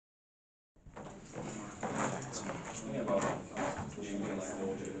Yeah, about you get like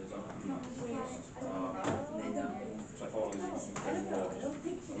more shit as well. So I follow these ones and go more.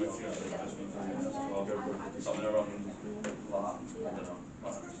 I went through the adjustment as well. Something around that. I don't know.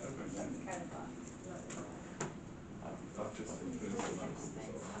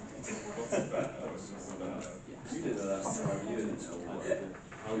 You did that last time. You didn't know.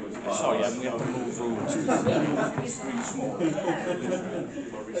 Sorry, we have to move rooms because it's really small.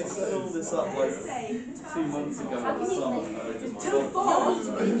 I set all this up like 2 months ago in the summer.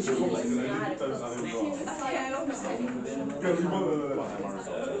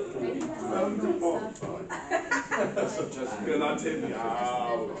 Good on Tim.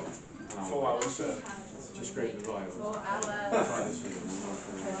 4 hours shift. Just great revival. 4 hours. Try this week.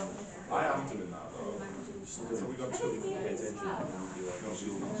 I am doing that though. So we got 2. Is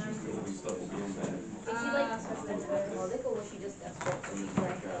she like alcoholic or was she just desperate to keep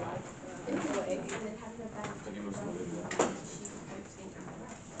like her life?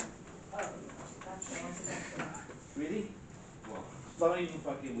 Really? It's not even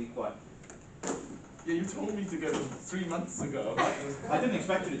fucking week one. Yeah, you told me to get it 3 months ago. I didn't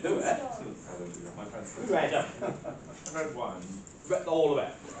expect you to do it. My friends Who read it? I read one. Read all of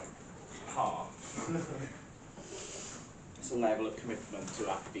it. Ha. It's a level of commitment to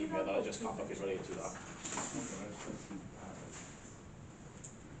academia that I just can't fucking relate to that.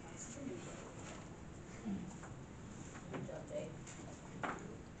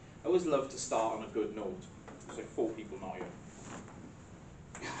 I always love to start on a good note. There's like 4 people now here.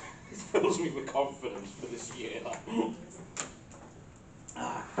 It fills me with confidence for this year.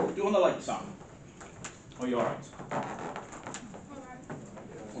 Do you want the lights on? Oh, you alright?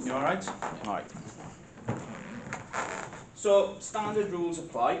 You alright? Alright. So, standard rules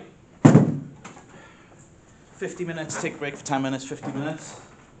apply. 50 minutes, take a break for 10 minutes, 50 minutes.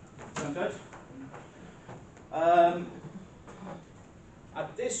 Sound good?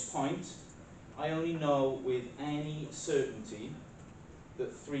 At this point, I only know with any certainty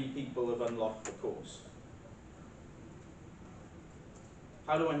that 3 people have unlocked the course.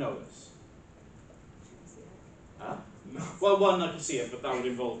 How do I know this? Huh? No. Well, one, I can see it, but that would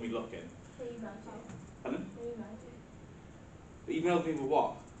involve me looking. Pardon? Email me with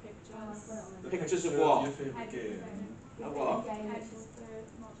what? Pictures of what? Your favourite game. Of what?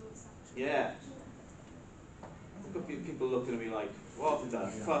 Yeah. I've got people looking at me like, what the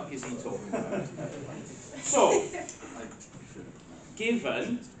fuck is he talking about? So,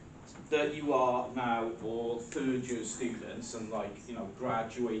 given that you are now all third-year students and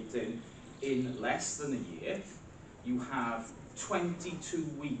graduating in less than a year, you have 22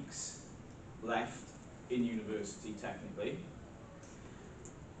 weeks left in university technically.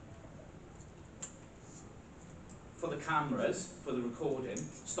 For the cameras, for the recording,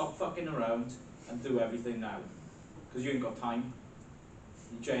 stop fucking around and do everything now. Because you ain't got time.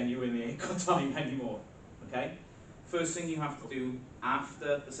 You genuinely ain't got time anymore. Okay? First thing you have to do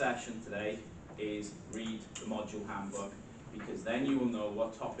after the session today is read the module handbook, because then you will know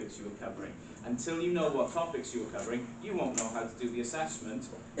what topics you are covering. Until you know what topics you are covering, you won't know how to do the assessment,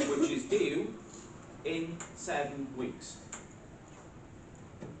 which is due in 7 weeks.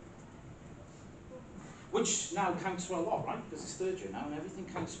 Which now counts for a lot, right? Because it's third year now and everything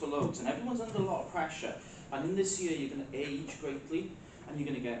counts for loads and everyone's under a lot of pressure. And in this year you're going to age greatly and you're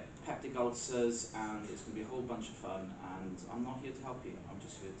going to get peptic ulcers and it's going to be a whole bunch of fun, and I'm not here to help you, I'm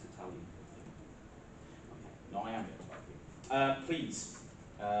just here to tell you. Okay, no, I am here to help you. Please,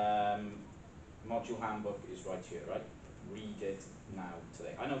 module handbook is right here, right? Read it now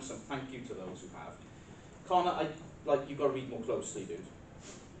today. I know some, thank you to those who have. Connor, you've got to read more closely, dude.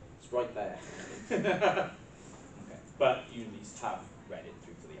 It's right there. Okay. But you at least have read it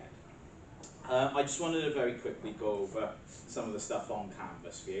through to the end. I just wanted to very quickly go over some of the stuff on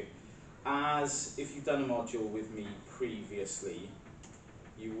Canvas for you. As if you've done a module with me previously,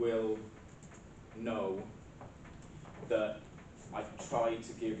 you will know that I've tried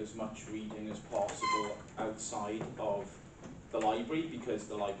to give as much reading as possible outside of the library, because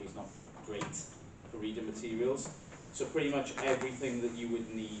the library's not great for reading materials. So pretty much everything that you would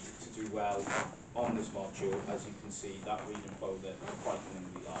need to do well on this module, as you can see, that reading folder is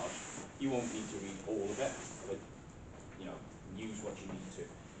frighteningly large. You won't need to read all of it, but use what you need to.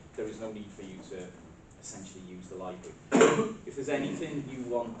 There is no need for you to essentially use the library. If there's anything you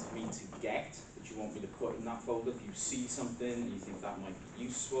want me to get, that you want me to put in that folder, if you see something and you think that might be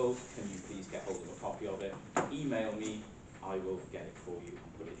useful, can you please get hold of a copy of it? Email me, I will get it for you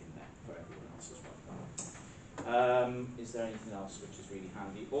and put it in there for everyone else as well. Is there anything else which is really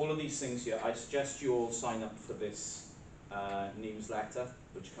handy? All of these things here, I suggest you all sign up for this newsletter,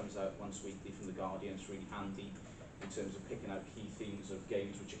 which comes out once weekly from The Guardian. It's really handy. in terms of picking out key themes of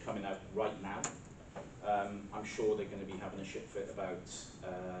games which are coming out right now. I'm sure they're going to be having a shit fit about,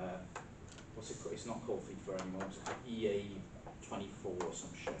 what's it called? It's not called FIFA anymore, it's like EA 24 or some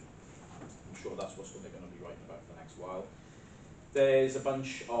shit. I'm sure that's what they're going to be writing about for the next while. There's a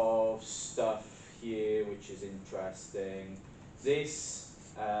bunch of stuff here which is interesting. This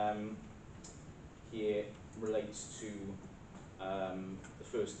here relates to the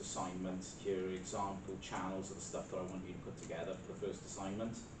first assignment. Here are example channels of the stuff that I want you to put together for the first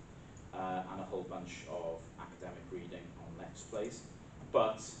assignment, and a whole bunch of academic reading on Let's Plays.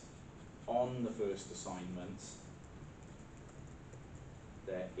 But on the first assignment,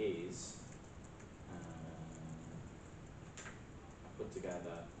 there is, I put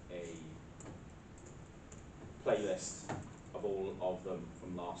together a playlist of all of them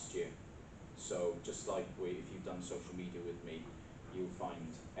from last year. So just like if you've done social media with me, you'll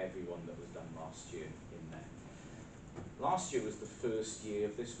find everyone that was done last year in there. Last year was the first year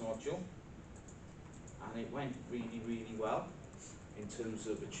of this module, and it went really, really well in terms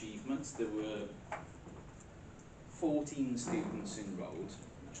of achievements. There were 14 students enrolled,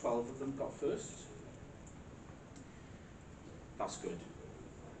 12 of them got first. That's good.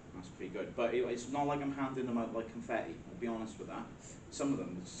 That's pretty good. But it's not like I'm handing them out like confetti, I'll be honest with that. Some of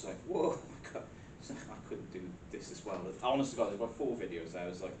them was just like, whoa, I couldn't do this as well. Honest to God, there's about 4 videos there. I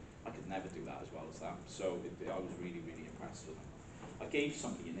was like, I could never do that as well as that. So I was really, really impressed with them. I gave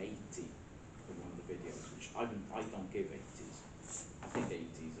somebody an 80 for one of the videos, which I don't give 80s. I think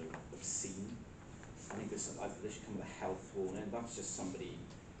 80s are obscene. I think this should come with a health warning. That's just somebody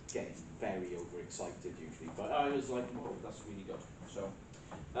getting very overexcited usually. But I was like, whoa, that's really good. So,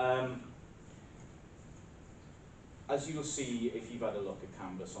 as you'll see if you've had a look at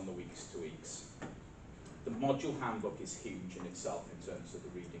Canvas on the weeks to weeks, the module handbook is huge in itself in terms of the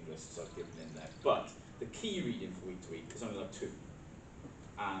reading lists I've given in there. But the key reading for week to week is only like 2.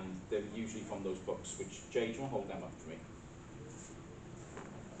 And they're usually from those books, which Jay, do you want to hold them up for me?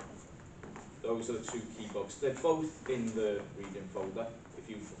 Those are the 2 key books. They're both in the reading folder if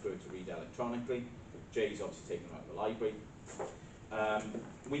you prefer to read electronically. Jay's obviously taken them out of the library.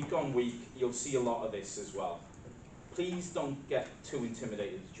 Week on week, you'll see a lot of this as well. Please don't get too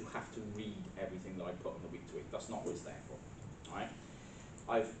intimidated that you have to read everything that I put on the week to week. That's not what it's there for. All right?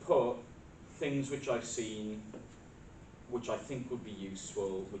 I've put things which I've seen, which I think would be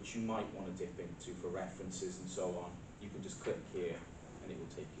useful, which you might want to dip into for references and so on. You can just click here and it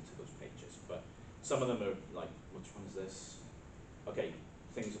will take you to those pages. But some of them are like, which one is this? Okay,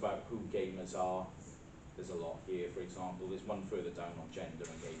 things about who gamers are. There's a lot here, for example. There's one further down on gender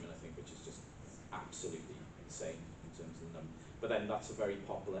and gaming, I think, which is just absolutely insane in terms of the number. But then that's a very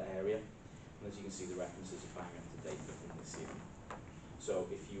popular area. And as you can see, the references are bang up to date from this year. So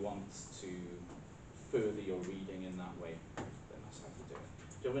if you want to further your reading in that way, then that's how to do it.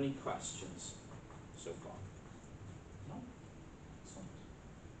 Do you have any questions so far? No? Excellent.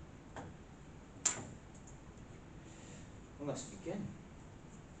 Well, let's begin.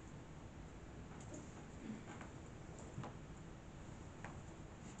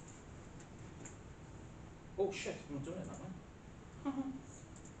 Oh shit, I'm not doing it that way.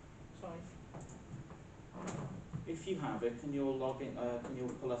 Sorry. If you have it, can you log in, can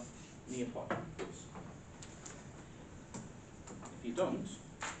you pull up Nearpod, please? If you don't,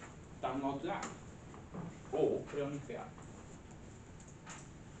 download that. Or put it on your app.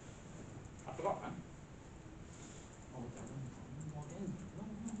 I forgot, man. Oh, log in. No.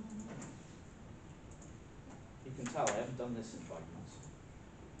 You can tell I haven't done this in 5 months.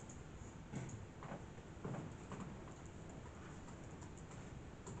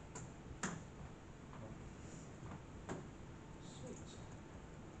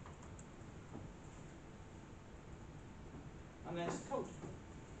 And there's the code.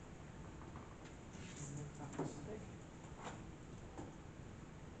 Make that mistake.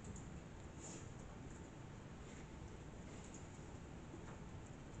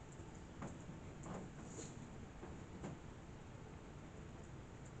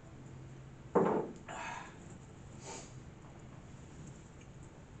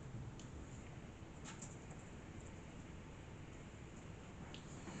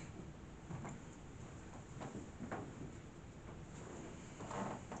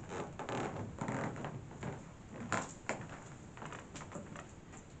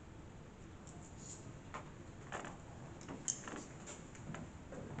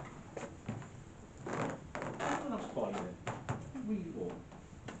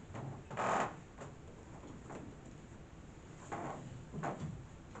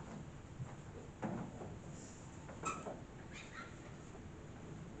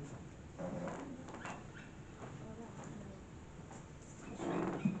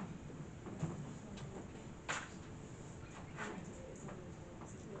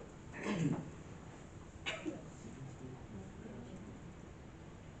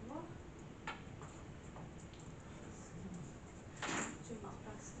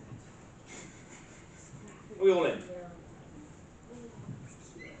 Are we all in?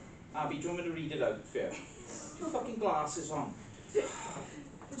 Abby, do you want me to read it out for you? Put your fucking glasses on.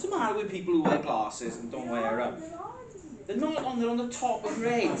 What's the matter with people who wear glasses and don't wear them? They're not on, they're on the top of your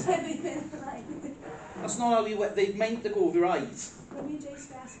head. That's not how you wear, they're meant to go over your eyes. When you do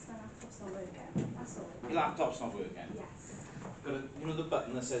stress, it's my laptop's not working. That's all. Your laptop's not working. Yes. Got a, you know the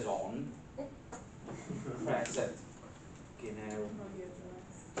button that says on? Press it. Fucking hell.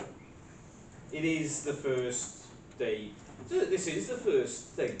 It is the first day. This is the first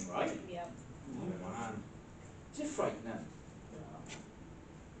thing, right? Yeah. Oh man. Is it frightening?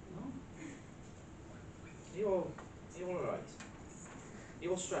 No? You all alright? You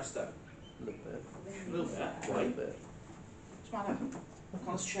all stressed out? A little bit. A little bit? A Why? little bit. What's the matter? Come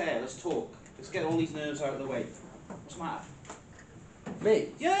on this chair, let's talk. Let's get all these nerves out of the way. What's the matter? Me?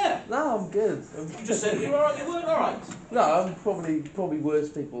 Yeah! No, I'm good. You just said you were alright, you weren't alright. No, I'm probably worse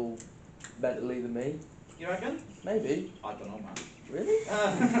people mentally than me. You reckon? Maybe. I don't know, man. Really?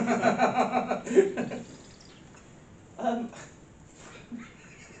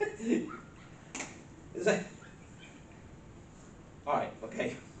 Is that... Alright,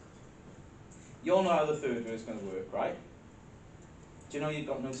 okay. You all know how the third year is going to work, right? Do you know you've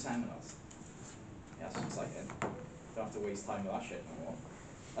got no seminars? Yeah, that's exciting. Don't have to waste time with that shit no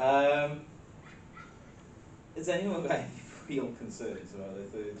more. Is anyone got any real concerns about the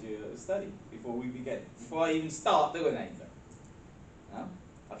third year of study before we begin? Before I even start doing anything? No?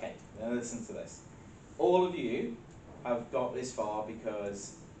 Okay, now listen to this. All of you have got this far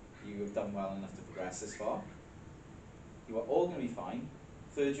because you have done well enough to progress this far. You are all going to be fine.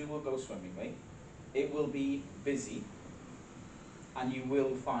 Third year will go swimmingly. It will be busy, and you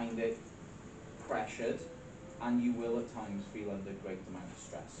will find it pressured, and you will at times feel under a great amount of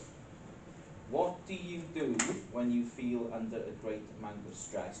stress. What do you do when you feel under a great amount of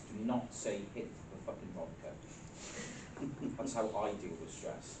stress? Do not say hit the fucking vodka. That's how I deal with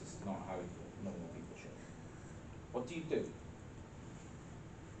stress. This is not how normal people should. What do you do?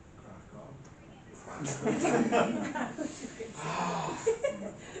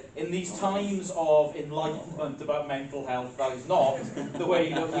 In these times of enlightenment about mental health, that is not the way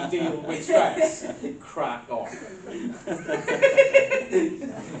that we deal with stress. Crack on.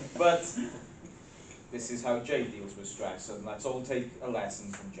 But this is how Jay deals with stress, and let's all take a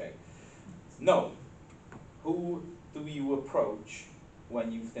lesson from Jay. No. Who do you approach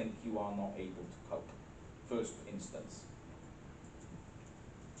when you think you are not able to cope? First instance.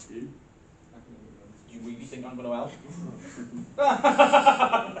 You? Do you really think I'm going to help?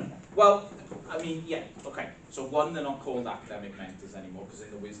 Well, I mean, yeah, okay. So one, they're not called academic mentors anymore, because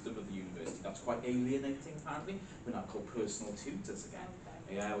in the wisdom of the university, that's quite alienating, apparently. We're now called personal tutors again.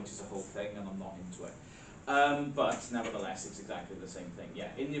 Yeah, which is a whole thing, and I'm not into it. But nevertheless, it's exactly the same thing.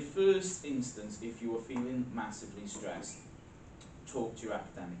 Yeah, in your first instance, if you are feeling massively stressed, talk to your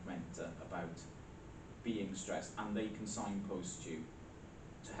academic mentor about being stressed, and they can signpost you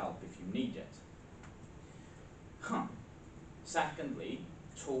to help if you need it. Secondly,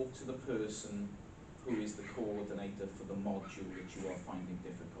 talk to the person who is the coordinator for the module that you are finding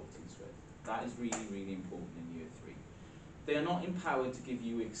difficulties with. That is really, really important in year 3. They are not empowered to give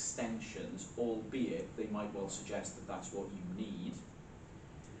you extensions, albeit they might well suggest that that's what you need,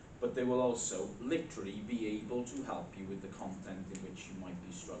 but they will also literally be able to help you with the content in which you might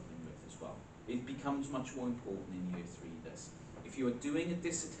be struggling with as well. It becomes much more important in year 3, this. If you are doing a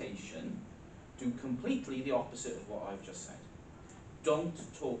dissertation, do completely the opposite of what I've just said. Don't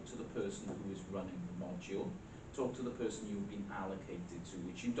talk to the person who is running the module. Talk to the person you've been allocated to,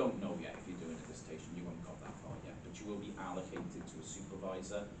 which you don't know yet if you're doing a dissertation. You haven't got that far yet, but you will be allocated to a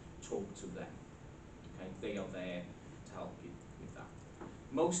supervisor. Talk to them. Okay, they are there to help you with that.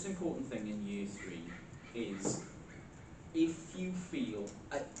 Most important thing in year 3 is if you feel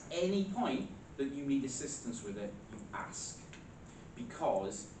at any point that you need assistance with it, you ask,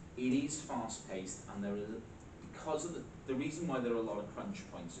 because it is fast-paced, and there is because of the reason why there are a lot of crunch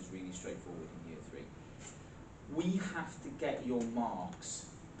points is really straightforward in year 3. We have to get your marks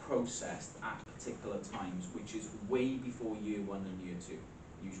processed at particular times, which is way before year 1 and year 2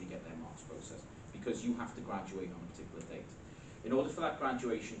 usually get their marks processed, because you have to graduate on a particular date. In order for that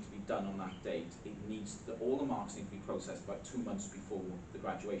graduation to be done on that date, all the marks need to be processed about 2 months before the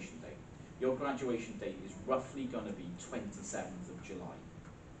graduation date. Your graduation date is roughly going to be 27th of July.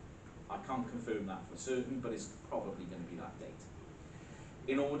 I can't confirm that for certain, but it's probably going to be that date.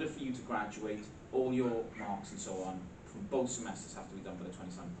 In order for you to graduate, all your marks and so on from both semesters have to be done by the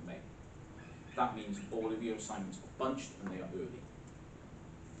 27th of May. That means all of your assignments are bunched and they are early.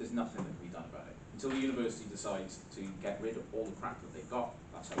 There's nothing that can be done about it. Until the university decides to get rid of all the crap that they've got,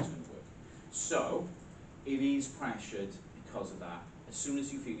 that's how it's going to work. So, it is pressured because of that. As soon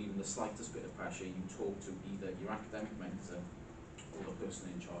as you feel even the slightest bit of pressure, you talk to either your academic mentor or the person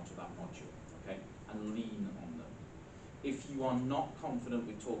in charge of that module, okay? And lean on them. If you are not confident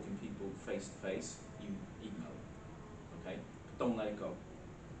with talking people face to face, you email them, okay? But don't let it go.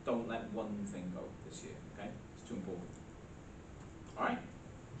 Don't let one thing go this year, okay? It's too important. Alright?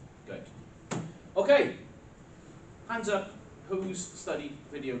 Good. Okay. Hands up. Who's studied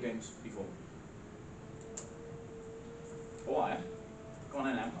video games before? Oh, I have. Go on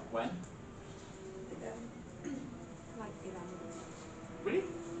in now. When? Like 11. Really?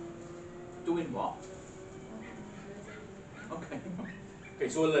 Doing what? Okay. Okay,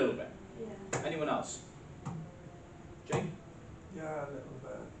 so a little bit. Yeah. Anyone else? Jake? Yeah, a little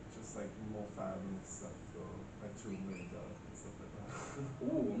bit. Just like more feminist stuff, or like Tomb Raider and stuff like that.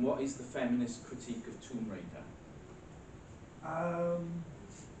 Ooh, and what is the feminist critique of Tomb Raider?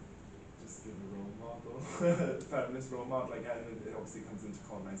 Just give a role model. Feminist role model, like, and it obviously comes into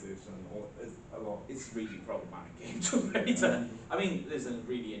colonization, or is a lot. It's a really problematic game, Tomb Raider. I mean, there's a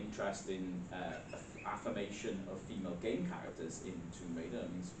really interesting affirmation of female game characters in Tomb Raider. I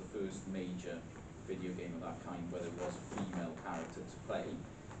mean, it's the first major video game of that kind where there was a female character to play.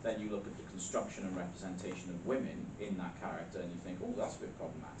 Then you look at the construction and representation of women in that character and you think, oh, that's a bit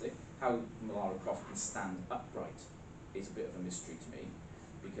problematic. How Lara Croft can stand upright is a bit of a mystery to me,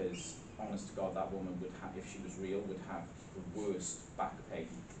 because honest to God, that woman would have, if she was real, would have the worst back pain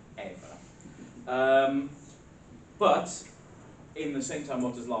ever. But in the same time,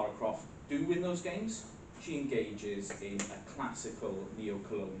 what does Lara Croft do in those games? She engages in a classical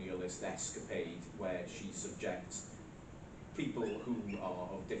neo-colonialist escapade where she subjects people who are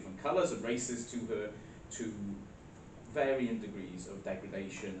of different colours and races to her to varying degrees of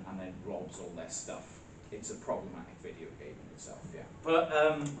degradation and then robs all their stuff. It's a problematic video game in itself, yeah. But,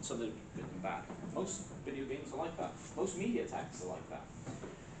 so they're good and bad. Most video games are like that. Most media texts are like that.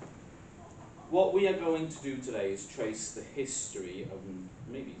 What we are going to do today is trace the history of,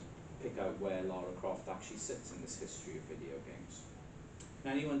 maybe pick out where Lara Croft actually sits in this history of video games.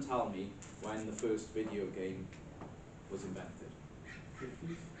 Can anyone tell me when the first video game was invented?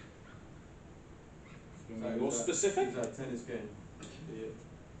 50s? Can you be more specific? It's that tennis game. Yeah.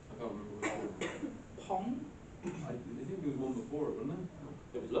 I can't remember what it was called. Pong? I think there was one before it, wasn't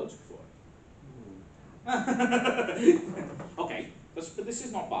There was loads before. there? Okay, but this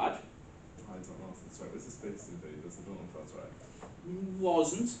is not bad. I don't know if that's right. This is Space Invaders. I don't know if that's right.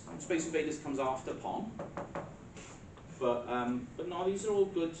 Wasn't. Space Invaders comes after Pong. But no, these are all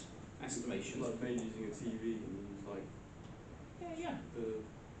good It's estimations. like made using a TV and it was like Yeah.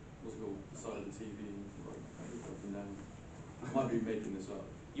 what's it called? The side of the TV and like up and down. I might be making this up.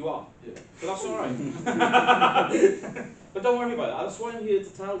 You are. Yeah. But that's alright. But don't worry about that. That's why I'm here to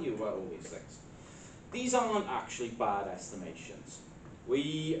tell you about all these things. These aren't actually bad estimations.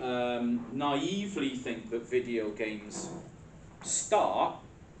 We naively think that video games start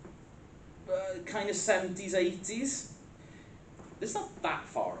kind of 70s, 80s. It's not that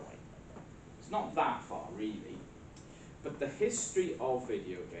far away. It's not that far, really. But the history of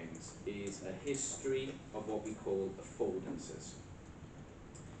video games is a history of what we call affordances.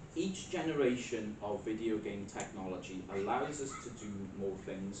 Each generation of video game technology allows us to do more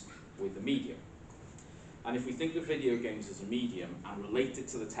things with the medium. And if we think of video games as a medium and relate it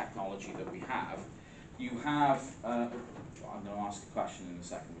to the technology that we have, you have, I'm going to ask a question in a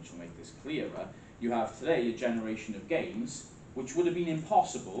second which will make this clearer, you have today a generation of games which would have been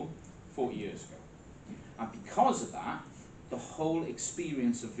impossible 40 years ago. And because of that, the whole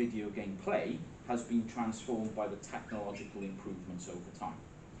experience of video game play has been transformed by the technological improvements over time.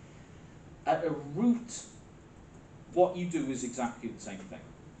 At a root, what you do is exactly the same thing.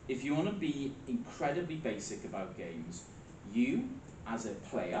 If you want to be incredibly basic about games, you, as a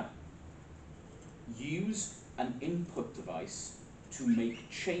player, use an input device to make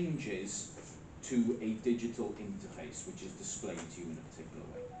changes to a digital interface which is displayed to you in a particular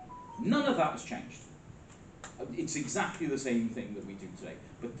way. None of that has changed. It's exactly the same thing that we do today,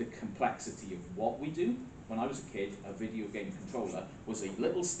 but the complexity of what we do. When I was a kid, a video game controller was a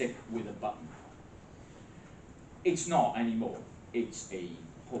little stick with a button. It's not anymore. It's a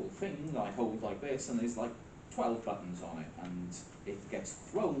whole thing that I hold like this, and there's like 12 buttons on it, and it gets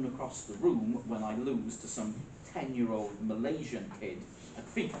thrown across the room when I lose to some 10-year-old Malaysian kid at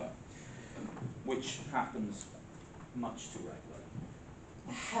FIFA, which happens much too regularly.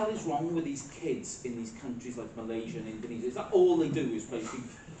 What the hell is wrong with these kids in these countries like Malaysia and Indonesia? Is that all they do is play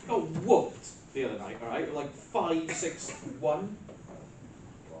FIFA? I got whooped the other night, alright? Like 5-6-1. God,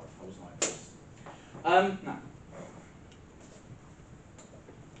 I was like this. Now,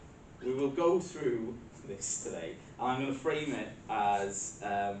 we will go through this today, and I'm going to frame it as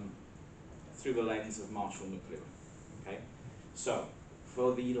through the lens of Marshall McLuhan. Okay, so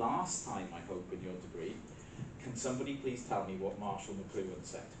for the last time, I hope in your degree, can somebody please tell me what Marshall McLuhan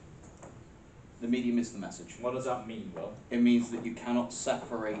said? The medium is the message. What does that mean, Will? It means that you cannot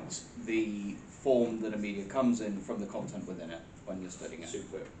separate the form that a media comes in from the content within it when you're studying it.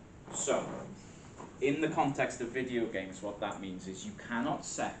 Superb. So, in the context of video games, what that means is you cannot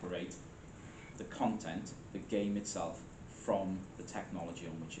separate the content, the game itself, from the technology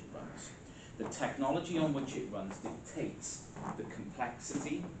on which it runs. The technology on which it runs dictates the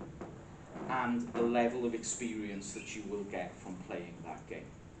complexity and the level of experience that you will get from playing that game.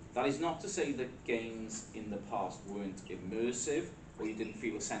 That is not to say that games in the past weren't immersive or you didn't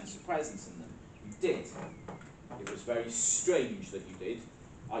feel a sense of presence in them. You did. It was very strange that you did.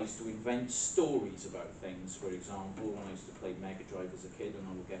 I used to invent stories about things, for example, when I used to play Mega Drive as a kid, and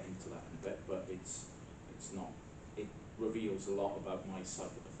I will get into that in a bit, but it's not. It reveals a lot about my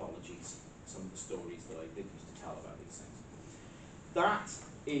psychopathologies, some of the stories that I did used to tell about these things. That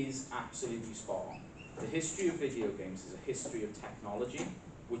is absolutely spot on. The history of video games is a history of technology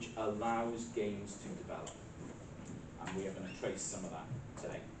which allows games to develop. And we are going to trace some of that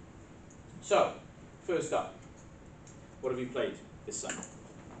today. So, first up, what have you played this summer?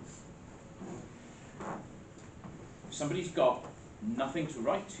 If somebody's got nothing to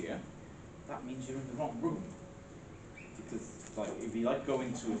write here, that means you're in the wrong room. Because it'd be like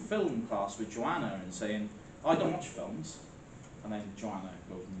going to a film class with Joanna and saying, I don't watch films, and then Joanna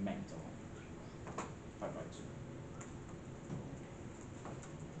goes mental. Bye bye too.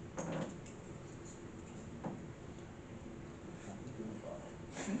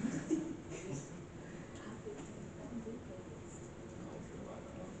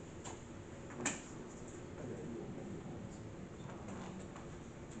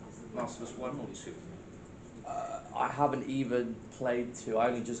 Last of Us 1 or 2? I haven't even played 2. I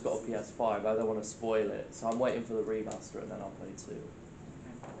only just got a PS5. I don't want to spoil it, so I'm waiting for the remaster and then I'll play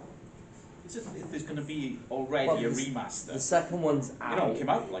 2. There's going to be already Well, a remaster. The second one's It out. only came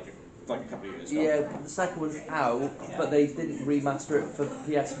out like a couple of years ago. Yeah, the second one's out, but they didn't remaster it for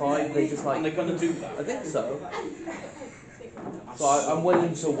PS5. They just And they're going to do that. I think so. So I'm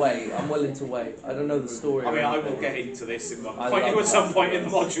willing to wait. I'm willing to wait. I don't know the story. I mean, or I will anything. get into this in I love at some point in the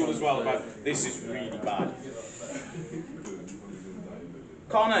that. module as well about this is really bad.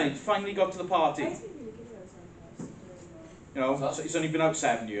 Connor, you finally got to the party. You know, so it's only been out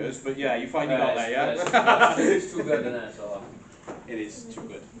 7 years, but yeah, you finally got there, yeah? It's too good, isn't it? So. It is too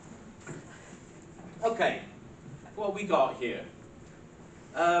good. Okay, what we got here?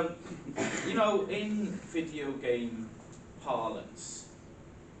 You know, in video game parlance,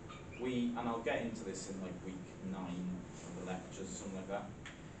 and I'll get into this in like week 9 of the lectures or something like that.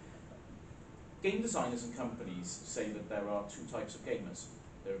 Game designers and companies say that there are 2 types of gamers.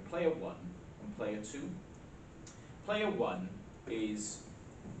 There are player 1 and player 2. Player 1 is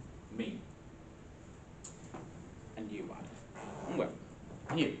me. And you, Adam. And Will.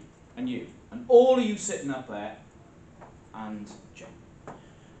 And you. And you. And all of you sitting up there. And Jen.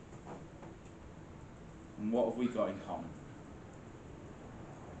 And what have we got in common?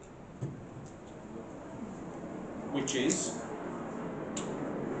 Which is...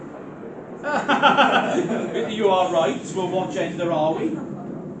 You are right. Well, what gender are we?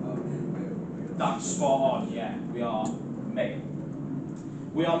 That's spot on, yeah. We are male.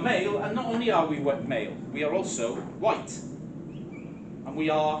 We are male, and not only are we male, we are also white. And we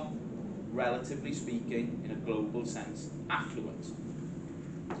are, relatively speaking, in a global sense, affluent.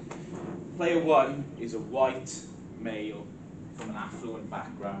 Player 1 is a white male from an affluent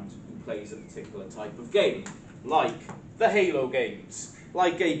background who plays a particular type of game, like the Halo games,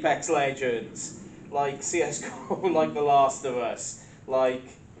 like Apex Legends, like CSGO, like The Last of Us, like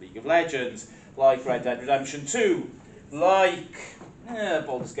League of Legends, like Red Dead Redemption 2, like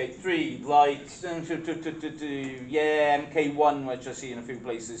Baldur's Gate 3, like MK1, which I see in a few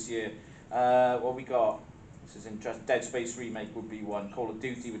places here. What we got? This is interesting. Dead Space Remake would be one. Call of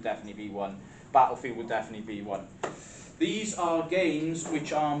Duty would definitely be one. Battlefield would definitely be one. These are games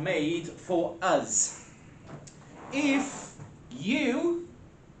which are made for us. If you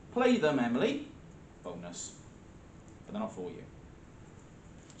play them, Emily, bonus, but they're not for you.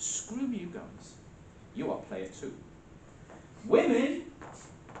 Screw you guys. You are player 2. Women,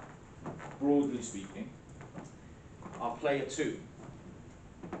 broadly speaking, are player 2.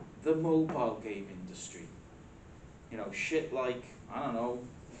 The mobile game industry. You know, shit like, I don't know,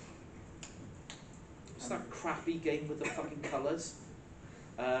 what's that crappy game with the fucking colours?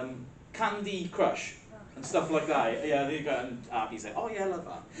 Candy Crush and stuff like that. Yeah, there you go. And Abby's like, oh yeah, I love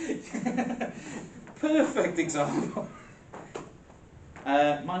that. Perfect example.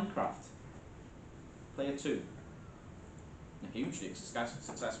 Minecraft. Player 2. A hugely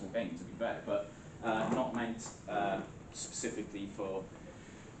successful game, to be fair, but not meant specifically for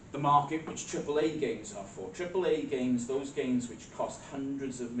the market which AAA games are for. AAA games, those games which cost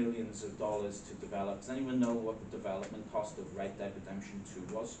hundreds of millions of dollars to develop. Does anyone know what the development cost of Red Dead Redemption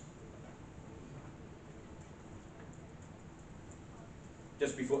 2 was?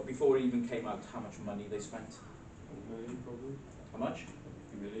 Just before it even came out, how much money they spent? $1 million probably. How much? A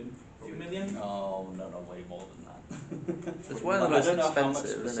few million. A few million? No, way more than that. It's one of the I most don't know how much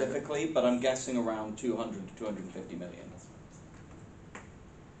expensive, isn't it? specifically, but I'm guessing around 200 to 250 million.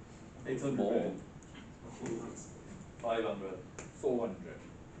 800 More. million. 500. 400.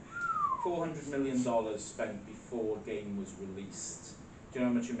 $400 million spent before a game was released. Do you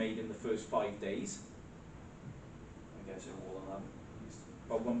know how much it made in the first 5 days? I guess more than that.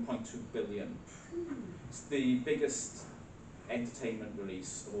 About 1.2 billion. It's the biggest entertainment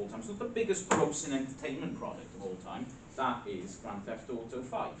release of all time. So the biggest grossing entertainment product of all time, that is Grand Theft Auto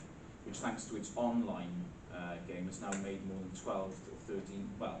 5, which thanks to its online game has now made more than 12 to 13,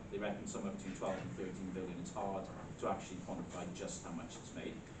 well, they reckon somewhere between 12 and 13 billion. It's hard to actually quantify just how much it's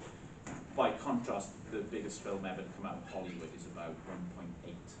made. By contrast, the biggest film ever to come out of Hollywood is about 1.8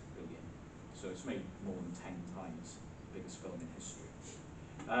 billion. So it's made more than 10 times the biggest film in history.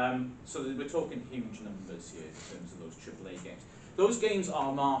 So we're talking huge numbers here in terms of those AAA games. Those games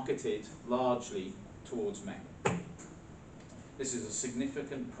are marketed largely towards men. This is a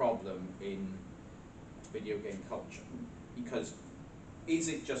significant problem in video game culture, because is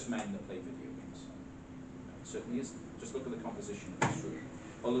it just men that play video games? No, it certainly isn't. Just look at the composition of this room.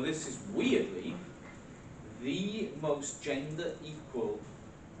 Although this is weirdly the most gender equal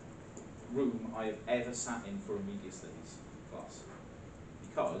room I have ever sat in for a media studies class,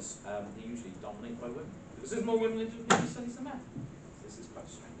 because they usually dominate by women. Because there's more women in media studies than men. This is quite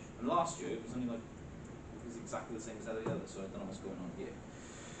strange. And last year it was only like, it was exactly the same as every other, so I don't know what's going on here.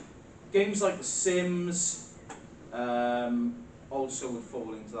 Games like The Sims also would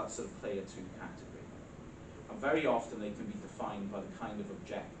fall into that sort of player 2 category. And very often they can be defined by the kind of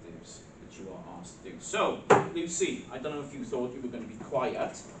objectives that you are asked to do. So, Lucy, I don't know if you thought you were going to be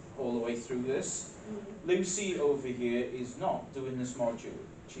quiet all the way through this. Lucy over here is not doing this module.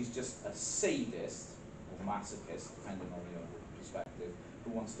 She's just a sadist, or masochist, depending on your perspective,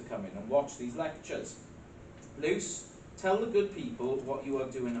 who wants to come in and watch these lectures. Luce, tell the good people what you are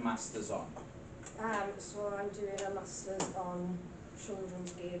doing a Masters on. So I'm doing a Masters on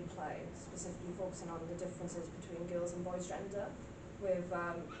children's gameplay, specifically focusing on the differences between girls and boys' gender, with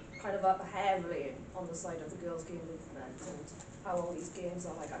kind of a heavily on the side of the girls' game movement and how all these games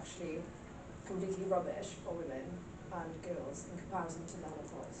are like actually completely rubbish for women and girls in comparison to men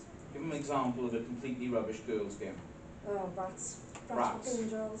and boys. Give them an example of a completely rubbish girls' game. Oh, Bratz. Bratz. Bratz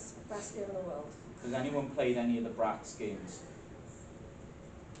Angels, best game in the world. Has anyone played any of the Bratz games?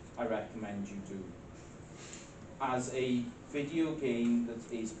 I recommend you do. As a video game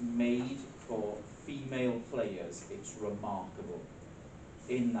that is made for female players, it's remarkable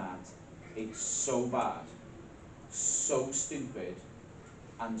in that it's so bad, so stupid,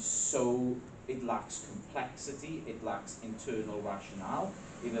 and so it lacks complexity, it lacks internal rationale,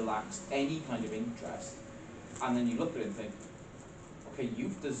 it lacks any kind of interest. And then you look at it and think, okay,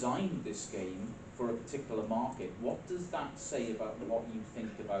 you've designed this game for a particular market. What does that say about what you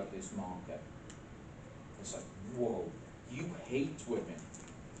think about this market? It's like, whoa, you hate women.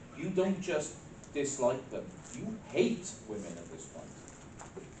 You don't just dislike them, you hate women at this point.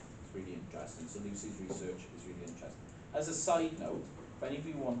 It's really interesting. So Lucy's research is really interesting. As a side note, if any of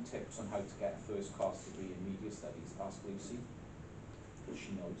you want tips on how to get a first class degree in media studies, ask Lucy, because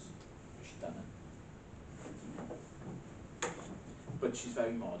she knows, because she's done it. But she's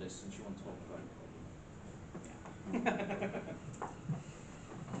very modest and she won't talk about it.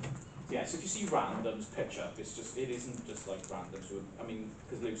 Yeah, so if you see randoms pitch up, it isn't just like randoms who, I mean,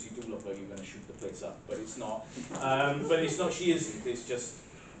 because Lucy, you do look like you're going to shoot the place up, but it's not. She isn't, it's just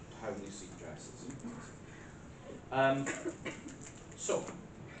how Lucy dresses. So,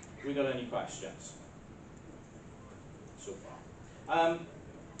 we got any questions so far?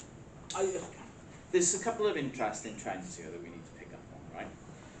 There's a couple of interesting trends here that we need to pick up on, right?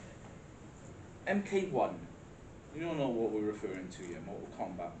 MK1. You don't know what we're referring to here, Mortal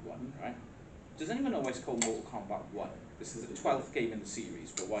Kombat 1, right? Does anyone know why it's called Mortal Kombat 1? This is the 12th game in the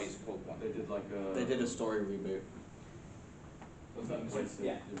series, but why is it called 1? They did a story reboot.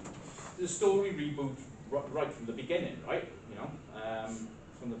 Yeah. The story reboot right from the beginning, right? You know,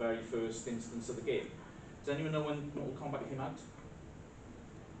 from the very first instance of the game. Does anyone know when Mortal Kombat came out?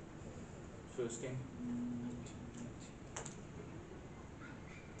 first game?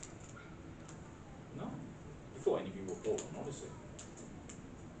 1990. No? Before any of you were born, obviously.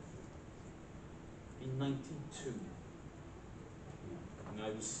 In 92. And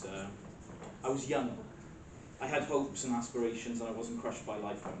I was young. I had hopes and aspirations, and I wasn't crushed by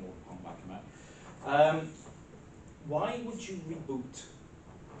life when Mortal Kombat came out. Why would you reboot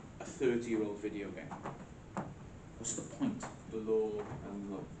a 30-year-old video game? What's the point? The lore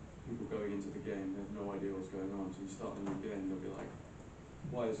and like people going into the game, they have no idea what's going on. So you start a new game, they'll be like,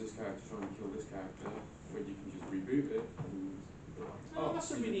 "Why is this character trying to kill this character?" When you can just reboot it and be like, Oh,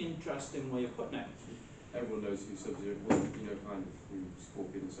 that's a really interesting way of putting it. everyone knows who Sub-Zero, well, you know kind of who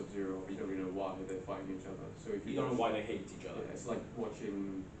Scorpion and Sub-Zero are, but you don't really know why they're fighting each other. So if You don't know why they hate each other. Yeah, it's like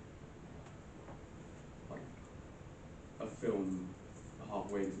watching like a film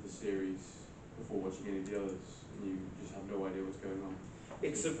halfway into the series before watching any of the others, and you just have no idea what's going on.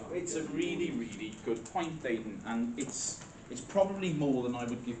 It's a really, really good point, Aidan, and it's probably more than I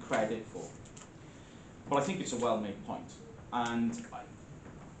would give credit for. But I think it's a well-made point, and I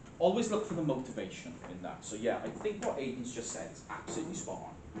always look for the motivation in that. So yeah, I think what Aidan's just said is absolutely spot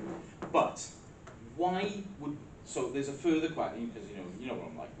on. But why would, so there's a further question, because you know what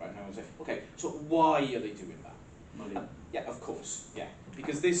I'm like right now. I say, okay, so why are they doing that? Money. Yeah, of course, yeah.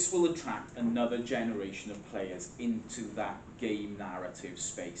 Because this will attract another generation of players into that game narrative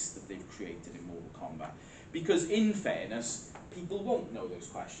space that they've created in Mortal Kombat. Because in fairness, people won't know those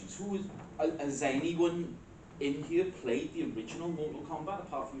questions. Has anyone in here played the original Mortal Kombat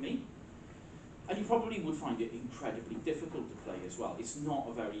apart from me? And you probably would find it incredibly difficult to play as well. It's not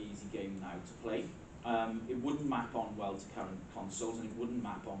a very easy game now to play. It wouldn't map on well to current consoles, and it wouldn't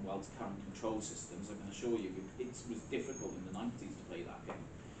map on well to current control systems. I can assure you, it was difficult in the 90s to play that game.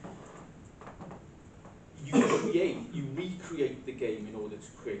 You recreate the game in order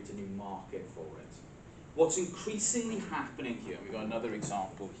to create a new market for it. What's increasingly happening here, and we've got another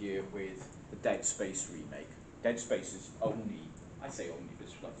example here with the Dead Space remake. Dead Space is only, I say only, but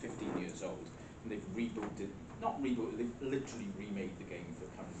it's like 15 years old, and they've not rebooted, they've literally remade the game for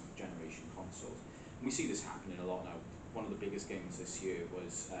current generation consoles. And we see this happening a lot now. One of the biggest games this year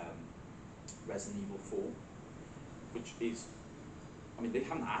was Resident Evil 4, which is, I mean, they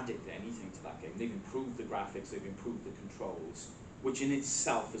haven't added anything to that game. They've improved the graphics, they've improved the controls, which in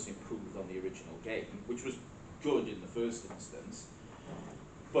itself has improved on the original game, which was good in the first instance.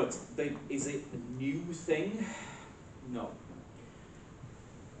 But is it a new thing? No.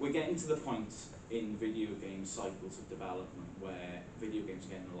 We're getting to the point in video game cycles of development where video games are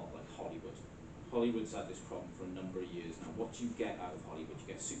getting a lot like Hollywood. Hollywood's had this problem for a number of years now. What do you get out of Hollywood?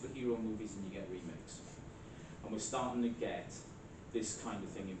 You get superhero movies and you get remakes. And we're starting to get this kind of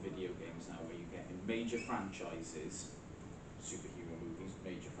thing in video games now, where you get in major franchises, superhero movies,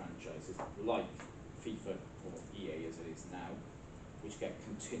 major franchises, like FIFA or EA as it is now, which get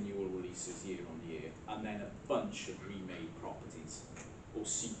continual releases year on year, and then a bunch of remade properties or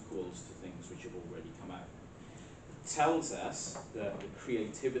sequels to things which have already come out. It tells us that the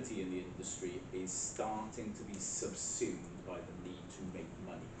creativity in the industry is starting to be subsumed by the need to make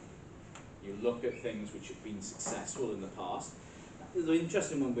money. You look at things which have been successful in the past. The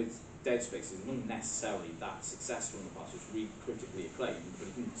interesting one with Dead Space is it wasn't necessarily that successful in the past. It was really critically acclaimed, but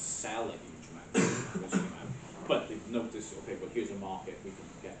it didn't sell a huge amount. But they've noticed, okay, well, here's a market, we can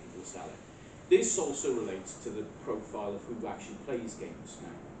get people to sell it. This also relates to the profile of who actually plays games now.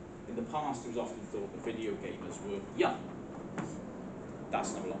 In the past, it was often thought that video gamers were young.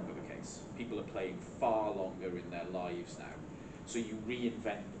 That's no longer the case. People are playing far longer in their lives now. So you reinvent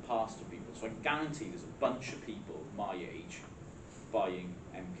the past of people. So I guarantee there's a bunch of people my age buying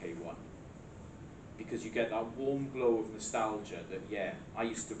MK1. Because you get that warm glow of nostalgia that, yeah, I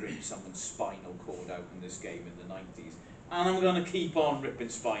used to rip someone's spinal cord out in this game in the 90s. And I'm going to keep on ripping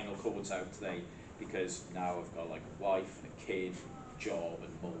spinal cords out today, because now I've got like a wife and a kid, job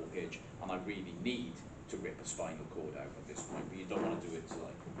and mortgage, and I really need to rip a spinal cord out at this point, but you don't want to do it to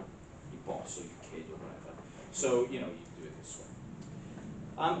like your boss or your kid or whatever. So, you know, you do it this way.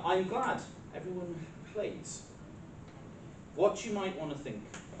 I'm glad everyone plays. What you might want to think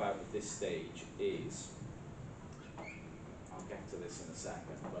about at this stage is, I'll get to this in a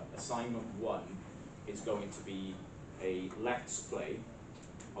second, but assignment 1 is going to be a let's play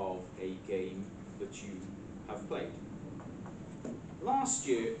of a game that you have played. Last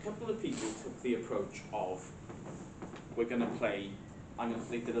year, a couple of people took the approach of, we're going to play,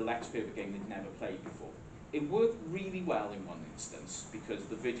 they did a let's play of a game they'd never played before. It worked really well in one instance because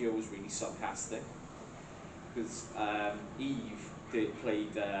the video was really sarcastic. Because Eve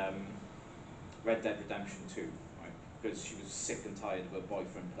played Red Dead Redemption 2, right? because she was sick and tired of her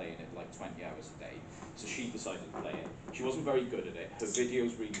boyfriend playing it like 20 hours a day. So she decided to play it. She wasn't very good at it. Her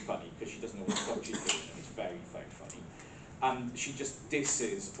video's really funny because she doesn't know what the fuck she's doing, and it's very, very funny. And she just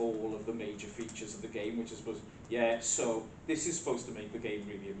disses all of the major features of the game, which is supposed, yeah, so this is supposed to make the game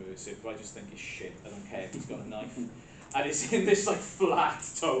really immersive, but I just think it's shit. I don't care if he's got a knife. And it's in this like flat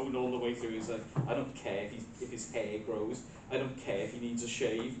tone all the way through. It's like, I don't care if his hair grows. I don't care if he needs a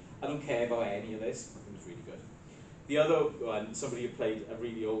shave. I don't care about any of this. It was really good. The other one, somebody had played a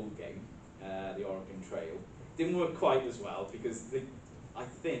really old game, the Oregon Trail. Didn't work quite as well because I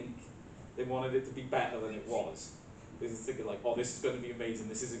think they wanted it to be better than it was. They were thinking like, oh, this is going to be amazing.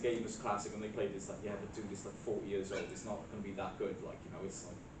 This is a gamer's classic, and they played it. It's like, yeah, but dude, it's like 40 years old. It's not going to be that good. Like, you know, it's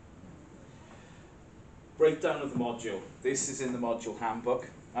like. Breakdown of the module. This is in the module handbook.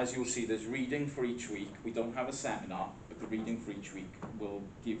 As you'll see, there's reading for each week. We don't have a seminar, but the reading for each week will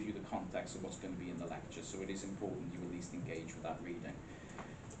give you the context of what's going to be in the lecture, so it is important you at least engage with that reading.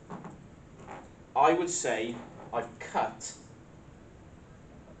 I would say I've cut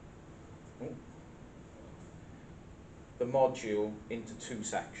the module into 2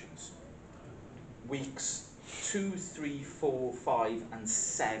 sections. Weeks 2, 3, 4, 5, and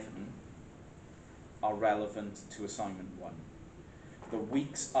 7 are relevant to assignment 1. The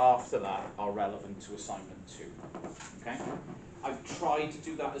weeks after that are relevant to assignment 2. Okay? I've tried to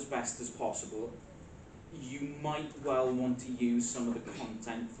do that as best as possible. You might well want to use some of the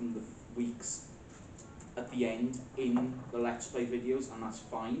content from the weeks at the end in the Let's Play videos, and that's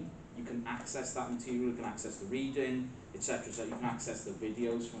fine. You can access that material, you can access the reading, etc. So you can access the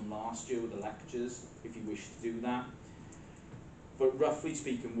videos from last year with the lectures if you wish to do that. But roughly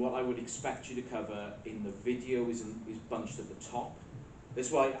speaking, what I would expect you to cover in the video is bunched at the top. That's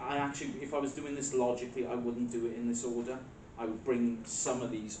why I actually, if I was doing this logically, I wouldn't do it in this order. I would bring some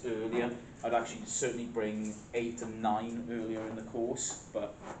of these earlier. I'd actually certainly bring 8 and 9 earlier in the course,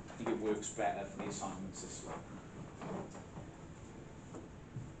 but I think it works better for the assignments this way.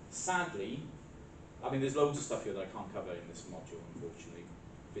 Sadly, I mean, there's loads of stuff here that I can't cover in this module, unfortunately.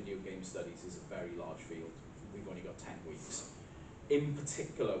 Video game studies is a very large field. We've only got 10 weeks. In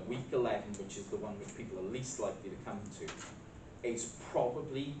particular, week 11, which is the one which people are least likely to come to, is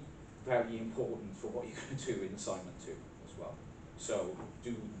probably very important for what you're going to do in assignment 2 as well. So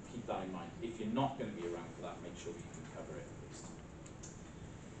do keep that in mind. If you're not going to be around for that, make sure you can cover it at least.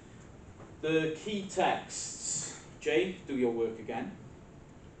 The key texts. Jay, do your work again.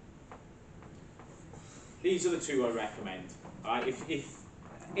 These are the 2 I recommend. If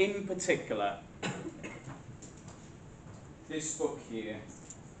in particular, this book here,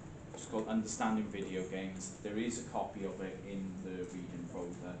 it's called Understanding Video Games. There is a copy of it in the reading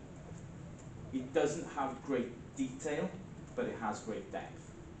folder. It doesn't have great detail, but it has great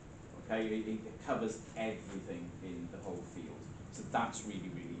depth. Okay, it covers everything in the whole field. So that's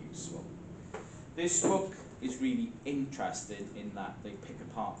really, really useful. This book is really interested in that they pick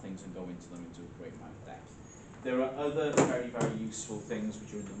apart things and go into them into a great amount of depth. There are other very, very useful things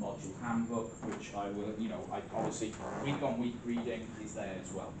which are in the module handbook, which I will, I obviously week on week reading is there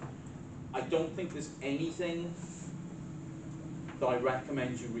as well. I don't think there's anything that I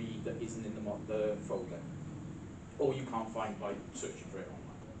recommend you read that isn't in the folder, or you can't find by searching for it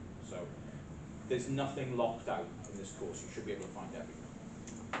online. So there's nothing locked out in this course. You should be able to find everything.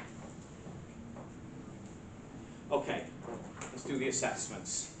 Okay, let's do the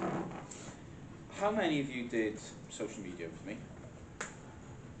assessments. How many of you did social media with me?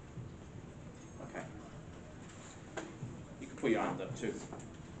 Okay. You can put your hand up too.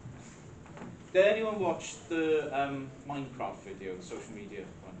 Did anyone watch the Minecraft video, the social media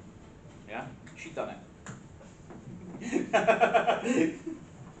one? Yeah? She done it.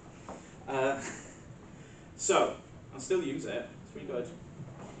 So, I'll still use it. It's pretty good.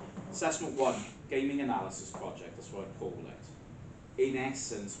 Assessment 1, gaming analysis project, that's what I call it. In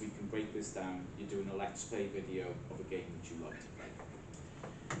essence, we can break this down. You're doing a Let's Play video of a game that you like to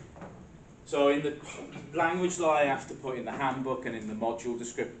play. So in the language that I have to put in the handbook and in the module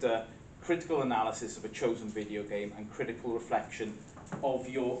descriptor, critical analysis of a chosen video game and critical reflection of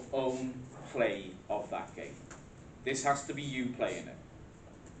your own play of that game. This has to be you playing it.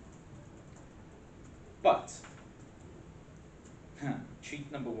 But,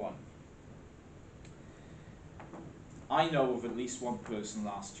 cheat number 1. I know of at least one person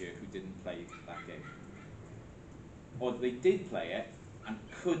last year who didn't play that game. Or they did play it and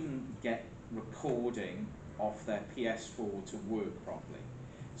couldn't get recording off their PS4 to work properly.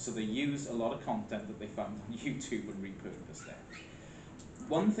 So they used a lot of content that they found on YouTube and repurposed it.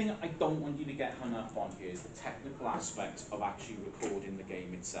 One thing I don't want you to get hung up on here is the technical aspect of actually recording the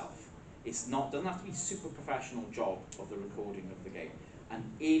game itself. It's not, doesn't have to be a super professional job of the recording of the game. And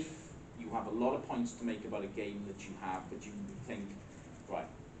if you have a lot of points to make about a game that you have, but you think, right,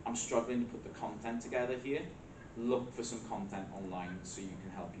 I'm struggling to put the content together here, look for some content online so you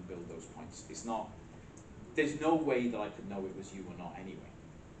can help you build those points. It's not, there's no way that I could know it was you or not anyway.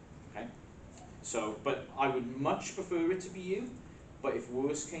 Okay? So, but I would much prefer it to be you, but if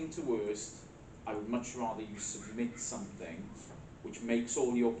worst came to worst, I would much rather you submit something which makes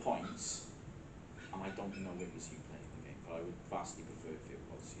all your points, and I don't know it was you playing the game, but I would vastly prefer if it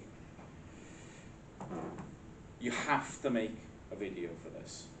was you. You have to make a video for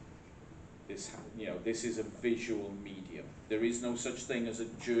this. This is a visual medium. There is no such thing as a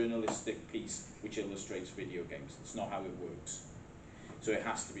journalistic piece which illustrates video games. It's not how it works. So it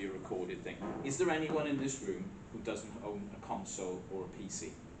has to be a recorded thing. Is there anyone in this room who doesn't own a console or a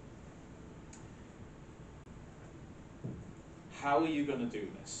PC? How are you going to do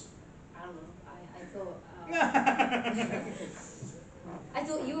this? I don't know. I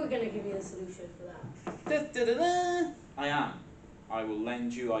thought you were going to give me the solution for that. I am. I will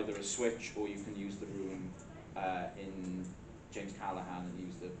lend you either a Switch or you can use the room in James Callahan and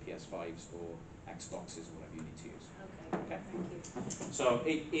use the PS5s or Xboxes or whatever you need to use. Okay, thank you. So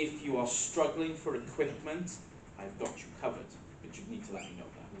if you are struggling for equipment, I've got you covered, but you need to let me know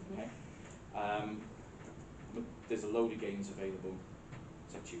that. Okay? But there's a load of games available.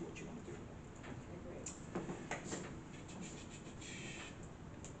 It's up to you what you want to do.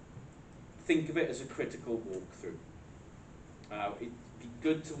 Think of it as a critical walkthrough. It'd be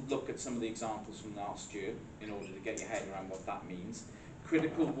good to look at some of the examples from last year in order to get your head around what that means.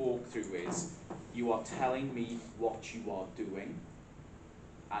 Critical walkthrough is you are telling me what you are doing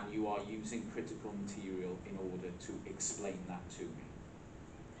and you are using critical material in order to explain that to me.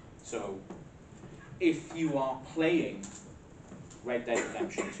 So if you are playing Red Dead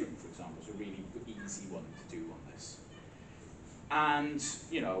Redemption 2, for example, is a really easy one to do on this. And,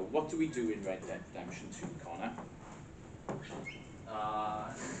 what do we do in Red Dead Redemption 2, Connor?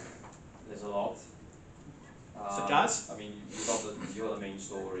 There's a lot. Such as? I mean, you've got the main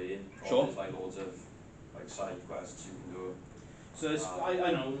story. Sure. There's like loads of side quests you can do. So there's,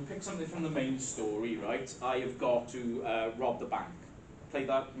 I know, we pick something from the main story, right? I have got to rob the bank. Play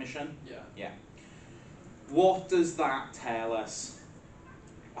that mission? Yeah. What does that tell us?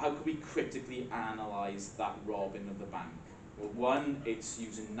 How can we critically analyse that robbing of the bank? Well, one, it's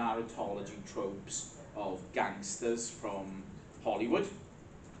using narratology tropes of gangsters from Hollywood.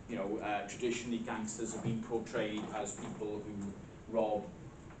 Traditionally gangsters have been portrayed as people who rob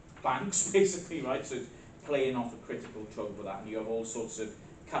banks, basically, right? So it's playing off a critical trope of that, and you have all sorts of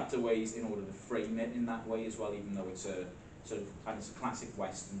cutaways in order to frame it in that way as well, even though it's a sort of it's a classic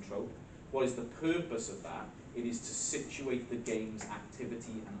Western trope. What is the purpose of that? It is to situate the game's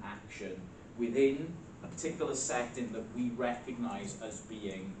activity and action within a particular setting that we recognise as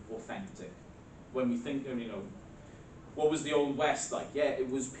being authentic. When we think of, what was the Old West like? Yeah, it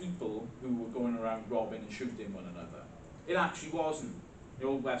was people who were going around robbing and shooting one another. It actually wasn't. The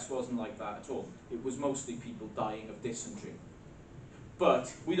Old West wasn't like that at all. It was mostly people dying of dysentery.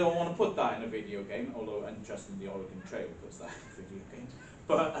 But we don't want to put that in a video game, although interestingly the Oregon Trail puts that in a video game.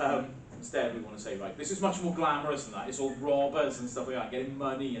 But instead we want to say, right, this is much more glamorous than that. It's all robbers and stuff like that, getting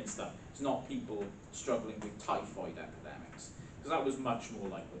money and stuff. It's not people struggling with typhoid epidemics. Because that was much more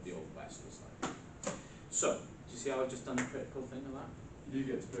like what the Old West was like. So, do you see how I've just done a critical thing of that? You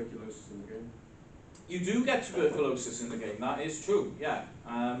do get tuberculosis in the game. You do get tuberculosis in the game, that is true, yeah.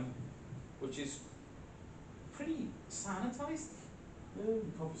 Which is pretty sanitised. Yeah,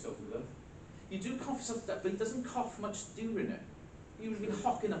 you cough yourself to death. You do cough yourself to death, but he doesn't cough much during it. He would be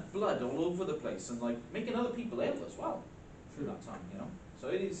hocking up blood all over the place and making other people ill as well through that time, So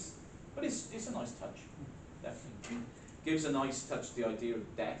it is, but it's a nice touch, definitely. Gives a nice touch to the idea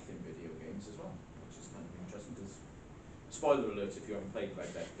of death in video games as well, which is kind of interesting because, spoiler alert if you haven't played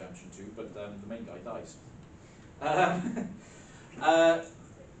Red Dead Redemption 2, but the main guy dies.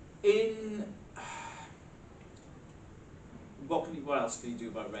 What else can you do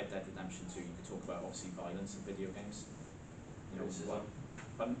about Red Dead Redemption 2? You could talk about obviously violence in video games. Racism.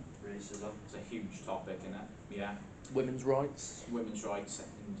 Pardon? Racism. It's a huge topic, isn't it? Yeah. Women's rights. Women's rights,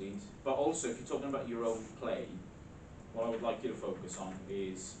 indeed. But also, if you're talking about your own play, what I would like you to focus on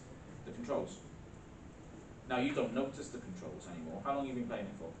is the controls. Now, you don't notice the controls anymore. How long have you been playing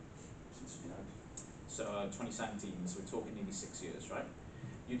it for? Since we had. So, 2017, so we're talking nearly 6 years, right?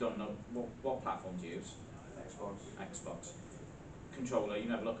 You don't know, what platform do you use? Xbox. Xbox. Controller, you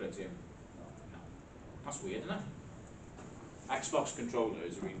never look at it, do you? No. That's weird, isn't it? Xbox controller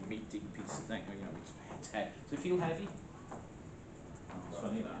is a really meaty piece of thing, it's heavy. Does it feel heavy? It's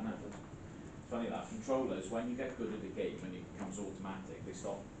funny that, isn't it? funny that controllers, when you get good at a game and it becomes automatic,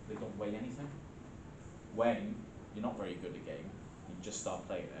 they don't weigh anything. When you're not very good at a game, you just start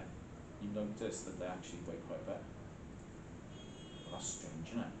playing it, you notice that they actually weigh quite a bit. Well, that's strange,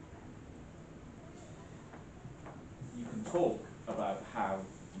 isn't it? You can talk about how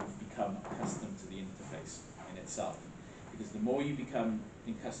you've become accustomed to the interface in itself, because the more you become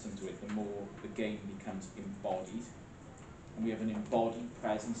accustomed to it, the more the game becomes embodied. And we have an embodied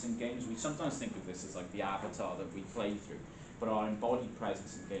presence in games. We sometimes think of this as like the avatar that we play through, but our embodied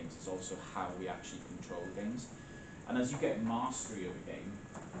presence in games is also how we actually control games. And as you get mastery of a game,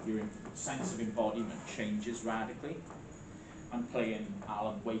 your sense of embodiment changes radically. I'm playing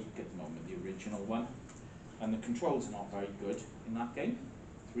Alan Wake at the moment, the original one, and the controls are not very good in that game.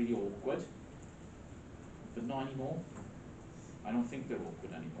 It's really awkward, but not anymore. I don't think they're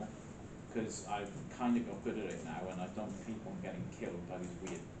awkward anymore, because I've kind of got good at it now, and I don't keep on getting killed by these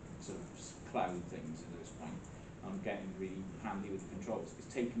weird sort of cloud things at this point. I'm getting really handy with the controls.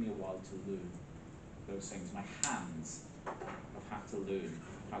 It's taken me a while to learn those things. My hands have had to learn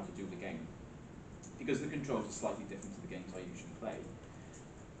how to do the game, because the controls are slightly different to the games I usually play.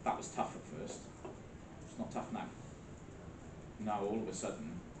 That was tough at first. It's not tough now. Now all of a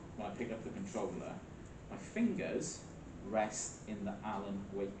sudden, when I pick up the controller, my fingers rest in the Alan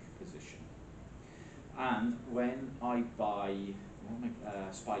Wake position. And when I buy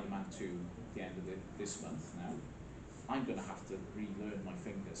Spider-Man 2 at the end of this month now, I'm going to have to relearn my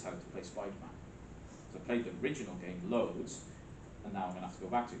fingers how to play Spider-Man. So I played the original game loads, and now I'm going to have to go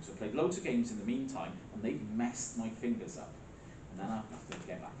back to it. So I played loads of games in the meantime, and they've messed my fingers up. And then I'll have to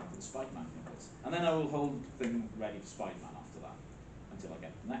get back into the Spider-Man fingers. And then I will hold the thing ready for Spider-Man after that, until I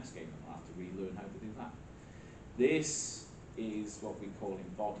get to the next game, and I'll have to relearn how to do that. This is what we call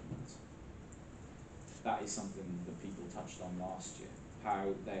embodiment. That is something that people touched on last year,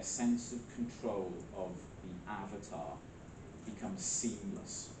 how their sense of control of the avatar becomes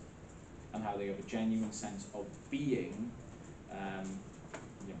seamless, and how they have a genuine sense of being,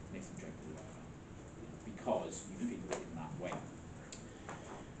 Nathan Drake or whatever, because you feel it in that way.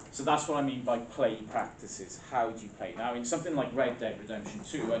 So that's what I mean by play practices. How do you play? Now, in something like Red Dead Redemption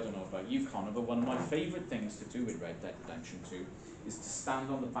 2, I don't know about you, Connor, but one of my favourite things to do in Red Dead Redemption 2 is to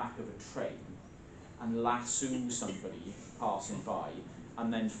stand on the back of a train and lasso somebody passing by,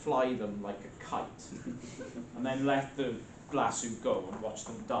 and then fly them like a kite, and then let the lasso go and watch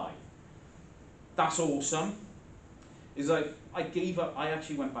them die. That's awesome. It's like, I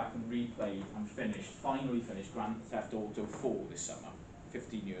actually went back and replayed and finally finished Grand Theft Auto 4 this summer,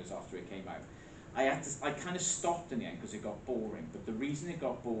 15 years after it came out. I kind of stopped in the end because it got boring, but the reason it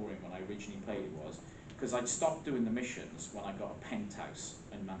got boring when I originally played it was because I'd stopped doing the missions when I got a penthouse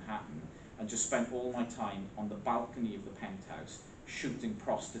in Manhattan, and just spent all my time on the balcony of the penthouse shooting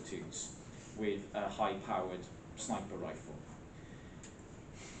prostitutes with a high-powered sniper rifle.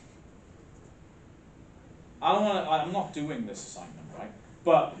 I'm not doing this assignment, right?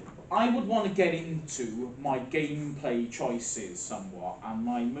 But I would want to get into my gameplay choices somewhat, and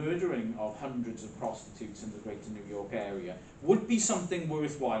my murdering of hundreds of prostitutes in the greater New York area would be something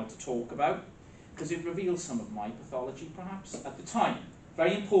worthwhile to talk about, because it reveals some of my pathology, perhaps, at the time.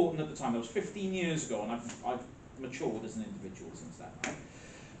 Very important at the time. That was 15 years ago, and I've matured as an individual since then, right?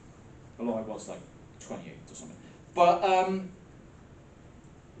 Although I was like 28 or something. But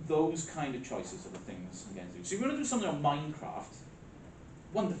those kind of choices are the things I'm going to do. So if you want to do something on Minecraft,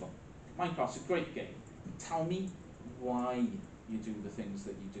 wonderful. Minecraft's a great game. Tell me why you do the things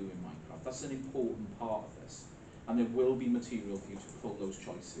that you do in Minecraft. That's an important part of this. And there will be material for you to pull those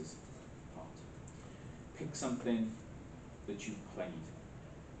choices apart. Pick something that you've played,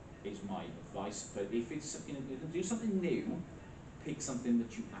 is my advice. But if it's do something new, pick something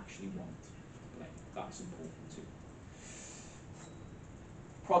that you actually want to play. That's important too.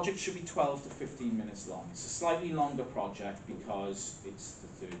 Project should be 12 to 15 minutes long. It's a slightly longer project because it's the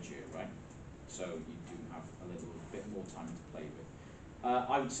third year, right? So you do have a little bit more time to play with.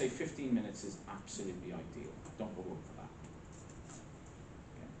 I would say 15 minutes is absolutely ideal. Don't go over that.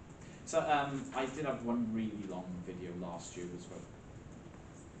 Okay. So I did have one really long video last year as well,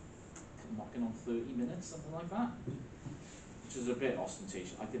 knocking on 30 minutes, something like that, which is a bit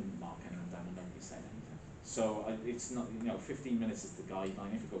ostentatious. I didn't mark anyone down and nobody said anything. So it's not, 15 minutes is the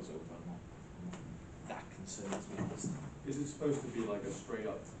guideline. If it goes over, I'm not that concerned, to be honest. Is it supposed to be like a straight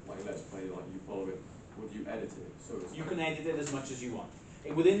up, like let's play, like you follow it, or do you edit it? So it's You can edit it as much as you want.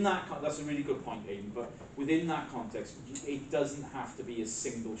 Within that, that's a really good point, Aidan, but within that context, it doesn't have to be a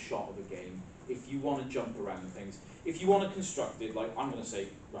single shot of a game. If you want to jump around things, if you want to construct it, like I'm going to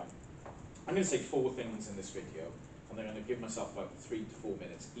say 4 things in this video, and I'm going to give myself about 3 to 4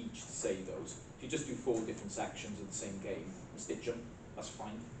 minutes each to say those. If you just do 4 different sections of the same game and stitch them, that's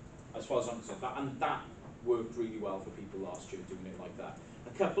fine. As far as I'm concerned, that worked really well for people last year doing it like that.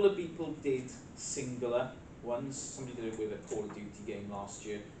 A couple of people did singular ones. Somebody did it with a Call of Duty game last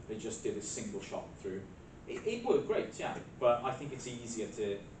year. They just did a single shot through. It worked great, yeah, but I think it's easier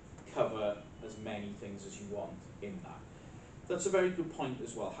to cover as many things as you want in that. That's a very good point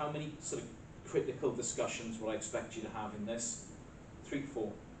as well. How many sort of critical discussions would I expect you to have in this? 3 to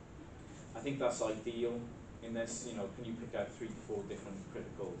 4. I think that's ideal in this. You know, can you pick out 3 to 4 different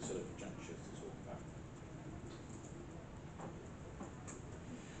critical sort of junctures to talk about?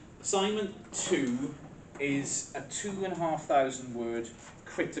 Assignment 2 is a 2,500 word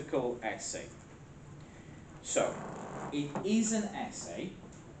critical essay. So, it is an essay,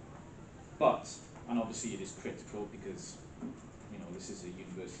 but, and obviously it is critical because, you know, this is a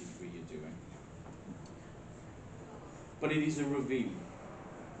university degree you're doing, but it is a review.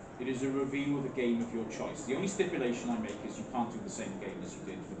 It is a review of a game of your choice. The only stipulation I make is you can't do the same game as you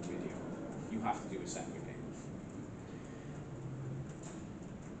did for the video. You have to do a separate game.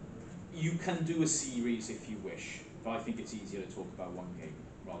 You can do a series if you wish, but I think it's easier to talk about one game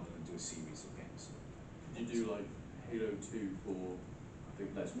rather than do a series of games. Did you do like Halo 2 for, I think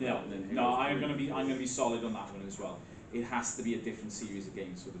Let's Play, No, and then Halo no, 3 I'm going to be solid on that one as well. It has to be a different series of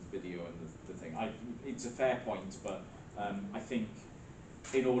games for the video and the thing. It's a fair point, but I think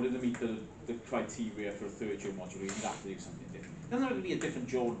in order to meet the criteria for a third year module, you'd have to do something different. It doesn't have to be a different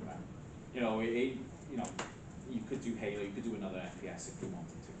genre. You know, you know, you could do Halo, you could do another FPS if you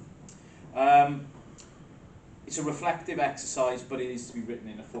wanted to. It's a reflective exercise, but it is to be written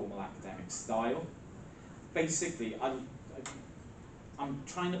in a formal academic style. Basically, I'm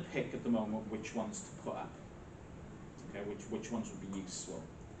trying to pick at the moment which ones to put up. Okay, which ones would be useful.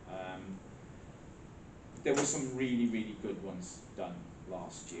 There were some really, really good ones done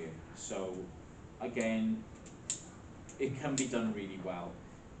last year. So, again, it can be done really well.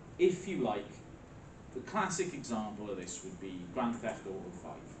 If you like, the classic example of this would be Grand Theft Auto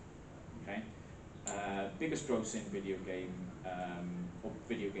 5. Okay, biggest grossing video game or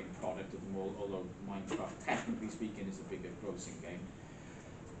video game product of them all, although Minecraft, technically speaking, is a bigger grossing game.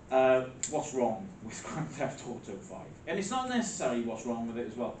 What's wrong with Grand Theft Auto 5? And it's not necessarily what's wrong with it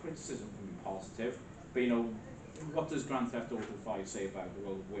as well. Criticism can be positive, but you know, what does Grand Theft Auto 5 say about the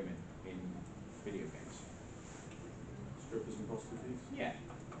role of women in video games? Strippers and prostitutes? Yeah,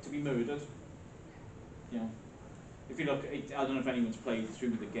 to be murdered. You know, if you look, I don't know if anyone's played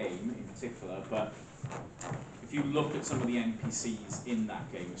through the game in particular, but if you look at some of the NPCs in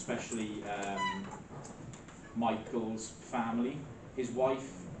that game, especially Michael's family, his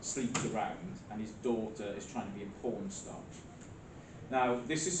wife sleeps around and his daughter is trying to be a porn star. Now,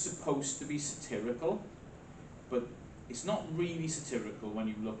 this is supposed to be satirical, but it's not really satirical when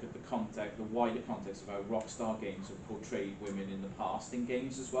you look at the context, the wider context of how Rockstar Games have portrayed women in the past in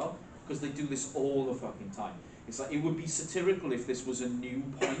games as well, because they do this all the fucking time. It's like, it would be satirical if this was a new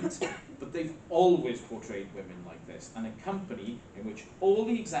point, but they've always portrayed women like this. And a company in which all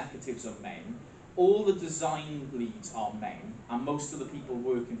the executives are men, all the design leads are men, and most of the people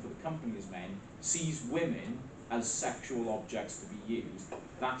working for the company as men, sees women as sexual objects to be used.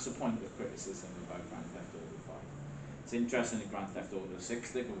 That's a point of criticism about Grand Theft Auto 5. It's interesting in Grand Theft Auto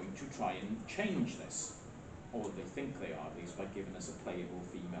 6, they're going to try and change this, or they think they are, at least, by giving us a playable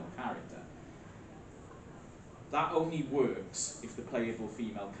female character. That only works if the playable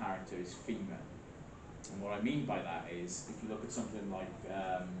female character is female. And what I mean by that is, if you look at something like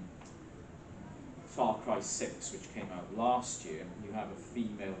Far Cry 6, which came out last year, you have a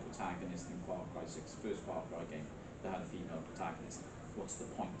female protagonist in Far Cry 6, the first Far Cry game that had a female protagonist. What's the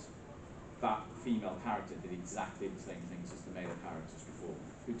point? That female character did exactly the same things as the male characters before.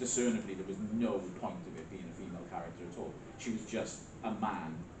 Discernibly, there was no point of it being a female character at all. She was just a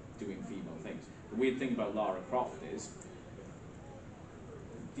man doing female things. The weird thing about Lara Croft is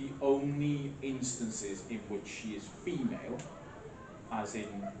the only instances in which she is female, as in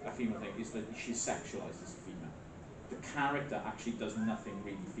a female thing, is that she's sexualized as a female. The character actually does nothing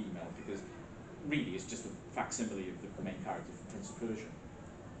really female, because really it's just a facsimile of the main character from Prince of Persia.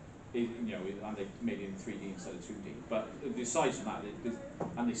 You know, and they made it in 3D instead of 2D. But aside from that,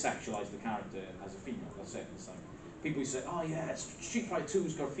 and they sexualize the character as a female. That's it. It's like people who say, "Oh yeah, Street Fighter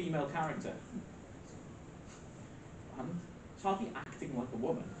 2's got a female character," and it's hardly acting like a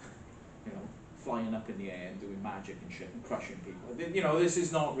woman. You know, flying up in the air and doing magic and shit and crushing people. You know, this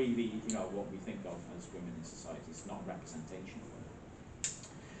is not really, you know, what we think of as women in society. It's not representation of women.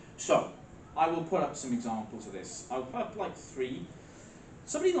 So, I will put up some examples of this. I'll put up like 3.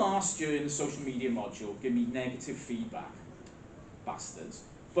 Somebody last year in the social media module gave me negative feedback, bastards,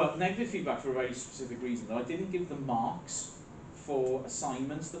 but negative feedback for a very specific reason, that I didn't give them marks for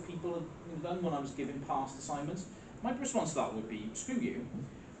assignments that people had done when I was giving past assignments. My response to that would be, screw you,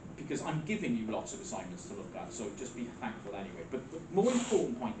 because I'm giving you lots of assignments to look at, so just be thankful anyway. But the more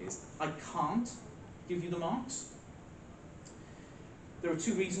important point is, I can't give you the marks. There are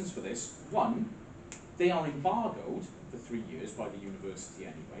two reasons for this. One, they are embargoed for 3 years by the university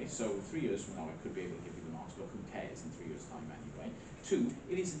anyway, so 3 years from now I could be able to give you the marks, but who cares in 3 years' time anyway. Two,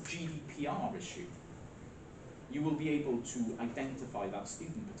 it is a GDPR issue. You will be able to identify that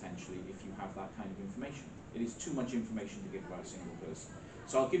student potentially if you have that kind of information. It is too much information to give about a single person.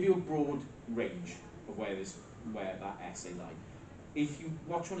 So I'll give you a broad range of where that essay lies. If you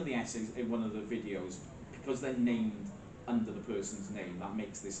watch one of the essays in one of the videos, because they're named under the person's name, that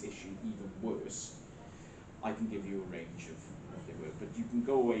makes this issue even worse. I can give you a range of what they were, but you can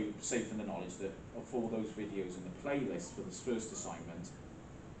go away safe in the knowledge that for those videos in the playlist for this first assignment,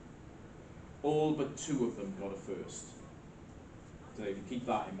 all but 2 of them got a first. So if you keep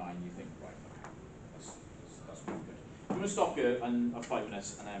that in mind, you think, right, okay, that's pretty good. I'm going to stop here and 5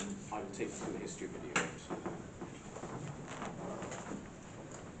 minutes, and then I will take you through the history of video games.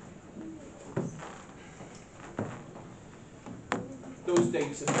 Those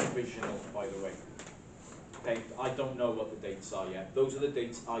dates are provisional, by the way. Okay, I don't know what the dates are yet. Those are the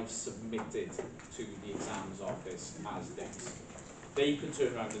dates I've submitted to the exams office as dates. They could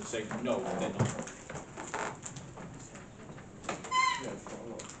turn around and say, no, they're not. Yeah, it's not a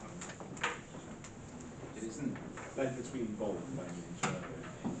lot of time. It isn't. Like between both, I mean,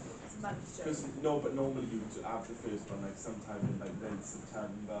 It's a month's job. because no, but normally you would have the first one like sometime in like late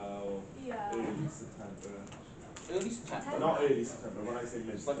September or Yeah. early September. Early September. Not early September. When I say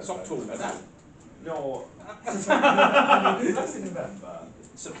mid It's like September, it's October now. No. Did I say November?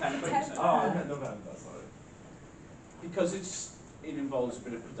 September. Oh, I meant November. Sorry. Because it involves a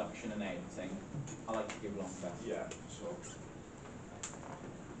bit of production and editing, I like to give longer. Yeah, sure.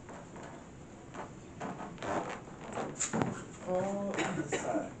 For the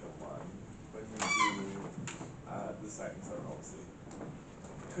second one, when you do the second one, obviously,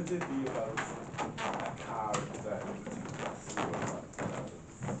 could it be about a character in particular?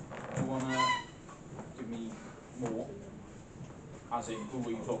 Do you want to give me more? As in, who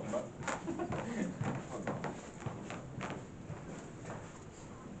were you talking about?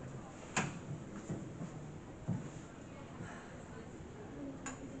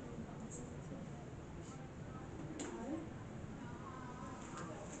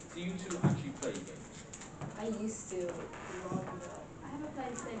 Do you two actually play games? I used to love it. I haven't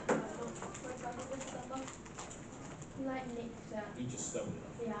played since, but I don't for example this summer. Like Nick that. You just stoned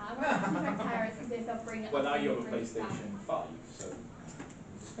it Yeah, I'm asking my parents if they'll bring it up. Well, now and you have a bring it back. PlayStation 5, so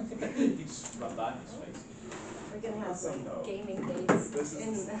you just rub that in his face. We're going to have So, like no. gaming days This in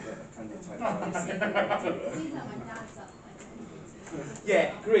is the kind of type I of think that my dad's up like Yeah,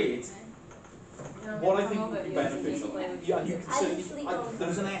 great. No, What I come think over would be here to beneficial, play with yeah, you kids. can I certainly, usually there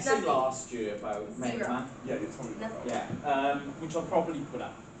was an essay Nothing. last year about Mega Zero. Man, Yeah, you told me about that. yeah, which I'll probably put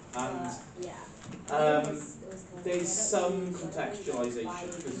up. And yeah. there's some contextualisation,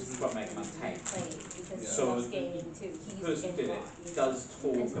 because this was about Mega Man 10. Yeah. So the person who did it does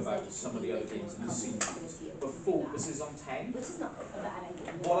talk about some of the other games in the series, but focuses on 10. Which is not a bad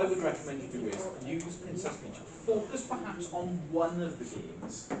idea. What I would recommend you do is use Princess Peach, focus perhaps on one of the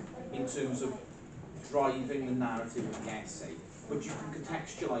games in terms of driving the narrative of the essay, but you can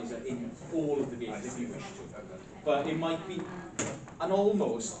contextualise it in all of the games if you wish to. But it might be, and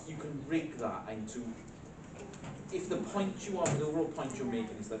almost you can rig that into, if the point you are, the overall point you're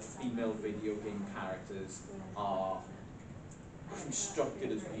making is that female video game characters are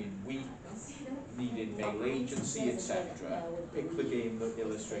constructed as being weak, needing male agency, etc. Pick the game that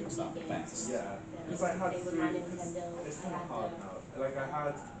illustrates that the best. Yeah, because I had three, it's kind of hard now. Like I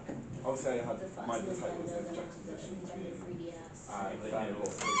had, obviously I had my titles like juxtaposition between feminist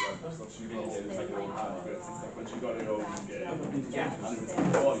and stuff. She got all like old adverts and stuff, but she got her own game. Yeah.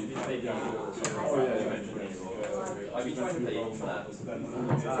 Oh, you did play the Oh yeah, you mentioned it. I've been trying to play it for that.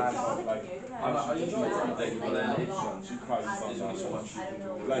 I enjoy it, but then she cries on there's only so that.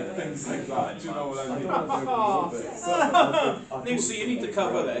 much. Like things like that. Do you know what I mean? Lucy, you need to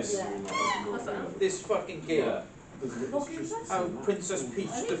cover this. This fucking gear How Princess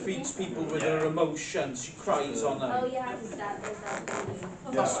Peach defeats people with her emotions. She cries on Oh them. yeah, is that really?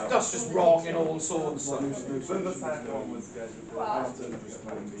 That's just wrong in all sorts. So the second one was good because after just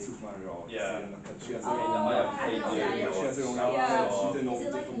playing Super Mario Odyssey, Yeah. and like, she has Oh, her own I have I played know, the yeah, she has her own Yeah. outfit, she's in all Is the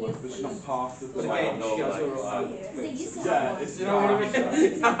it like different a ones, but she's not part of But the again, No, she has her like, own. Because they used to yeah, have it's You know what I mean?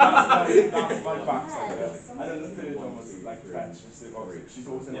 that's my backside of it. And then the third one was like Fetch, she's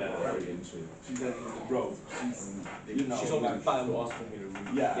always in Yeah. a hurry, isn't she? She's in Rogue, you know, She's always like, bound.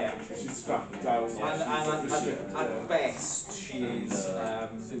 yeah, Yeah. she's strapped down. At best, she is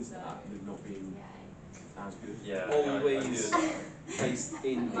Since that, they've not been as good. Yeah. always placed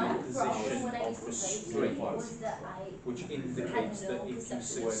in My the problem position when I of used to play restraint, was that I which had indicates no that if you perception of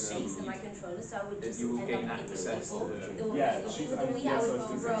space in succeed, my controller, so I would that just you will end gain up hitting access to people. her. It would Yeah, make she's people with me, I would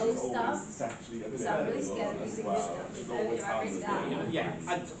throw stuff. sexually So I'm really scared of using this stuff. She's So always if I bring hands that, down. Yeah,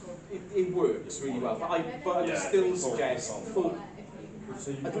 and it works really well. But I would Yeah. still suggest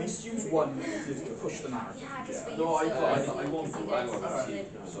at least use one to push the narrative. yeah, just for No, I yourself, want to, you I guys want to just see. live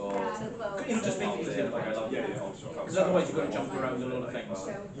So, It'll just make it easier. Like I love Yeah, the yeah. Because otherwise you've got to jump around a lot of things.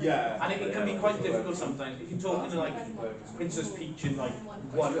 Yeah. And it can be quite difficult sometimes. If you're talking to like Princess Peach in like one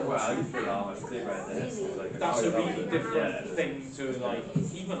Well, I world, feel I'm a big red like that's a really Yeah. different thing to like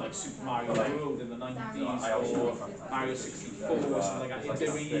even like Super Mario World in the 90s or Mario 64 or something like that.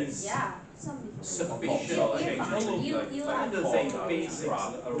 There is yeah. sufficient Yeah. change. You And the same basics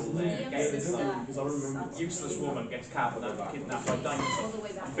are all there. the Again, emphasis because I remember useless woman gets kidnapped by dinosaurs. all the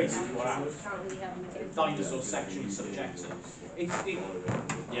way back. Basically what happens. Can't really have material. Dinosaurs sexually subjected. It,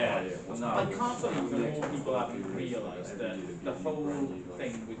 Yeah. I can't believe that more people haven't realised that the whole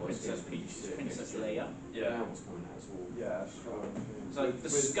thing with Princess Peach is Princess Leia. Yeah. yeah, sure. It's like a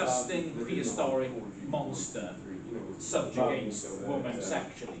disgusting prehistoric monster subjugates women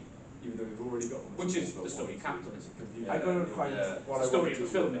sexually, Even though we've already got one. which is the story of capitalism. I couldn't find Yeah. what The I story wanted of the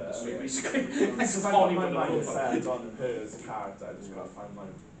to film do, industry, like, basically. Because I got my mind set on her as a character, I just gotta find my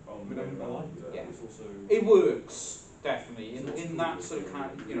own way around it. Yeah. It's also It works, definitely, in that sort of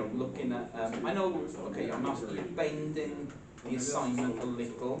kind of, you know, looking at, I know, okay, I'm asking you bending the assignment a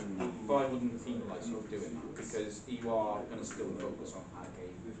little, but I wouldn't penalise you for doing that, because you are going to still focus on that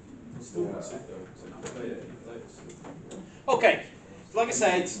game. still massive though. Okay, like I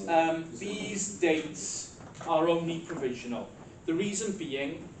said, these dates are only provisional. The reason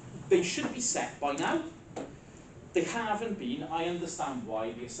being, they should be set by now. They haven't been. I understand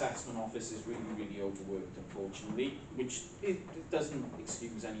why. The assessment office is really, really overworked, unfortunately, which it doesn't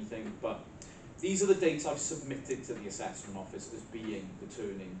excuse anything, but these are the dates I've submitted to the assessment office as being the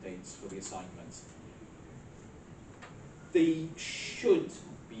turn-in dates for the assignments. They should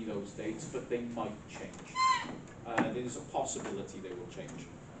be those dates, but they might change. There's a possibility they will change.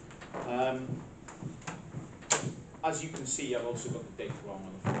 As you can see, I've also got the date wrong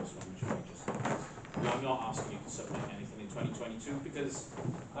on the first one, which I just. I'm not asking you to submit anything in 2022 because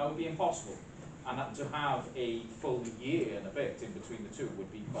that would be impossible. And to have a full year and a bit in between the two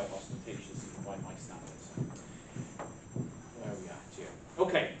would be quite ostentatious by my standards. Where are we at here?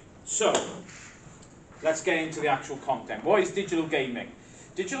 Okay, so let's get into the actual content. What is digital gaming?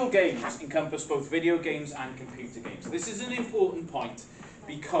 Digital games encompass both video games and computer games. This is an important point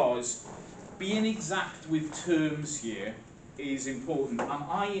because being exact with terms here is important, and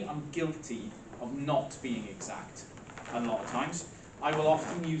I am guilty of not being exact a lot of times. I will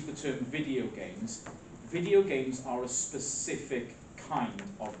often use the term video games. Video games are a specific kind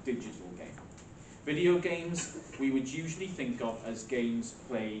of digital game. Video games we would usually think of as games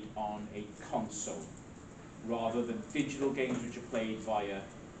played on a console, rather than digital games which are played via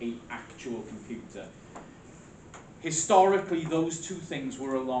an actual computer. Historically, those two things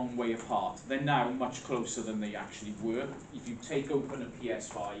were a long way apart. They're now much closer than they actually were. If you take open a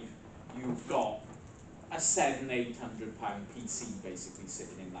PS5, you've got a £700-800 PC basically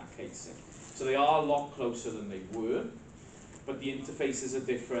sitting in that casing. So they are a lot closer than they were, but the interfaces are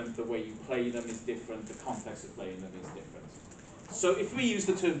different, the way you play them is different, the context of playing them is different. So if we use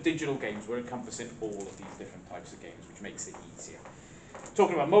the term digital games, we're encompassing all of these different types of games, which makes it easier.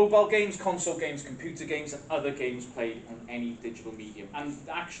 Talking about mobile games, console games, computer games, and other games played on any digital medium. And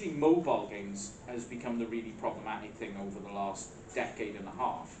actually mobile games has become the really problematic thing over the last decade and a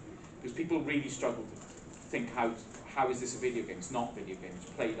half, because people really struggle to think how is this a video game? It's not a video game, it's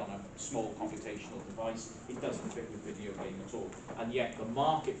played on a small computational device, it doesn't fit with video game at all. And yet the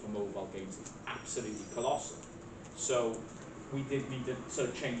market for mobile games is absolutely colossal. So we did need to sort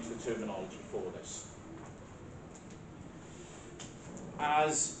of change the terminology for this.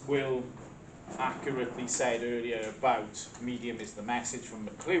 As Will accurately said earlier about medium is the message from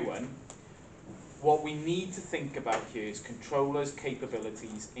McLuhan, What we need to think about here is controllers,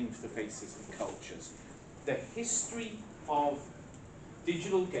 capabilities, interfaces, and cultures. The history of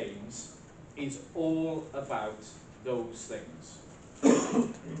digital games is all about those things.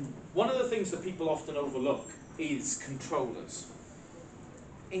 One of the things that people often overlook is controllers.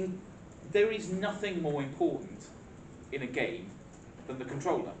 There is nothing more important in a game than the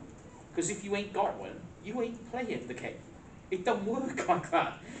controller. Because if you ain't got one, you ain't playing the game. It don't work like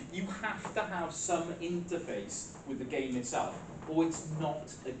that. You have to have some interface with the game itself, or it's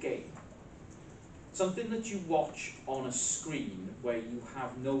not a game. Something that you watch on a screen where you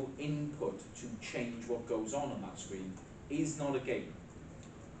have no input to change what goes on that screen is not a game.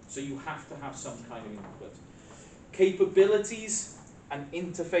 So you have to have some kind of input. Capabilities and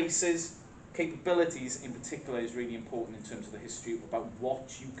interfaces. Capabilities in particular is really important in terms of the history about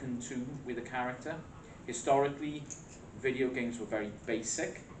what you can do with a character. Historically, video games were very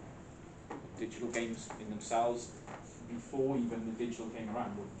basic. Digital games in themselves, before even the digital came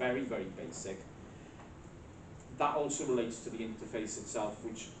around, were very, very basic. That also relates to the interface itself,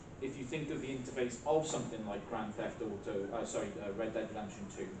 which, if you think of the interface of something like Red Dead Redemption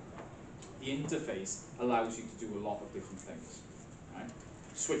 2, the interface allows you to do a lot of different things. Right?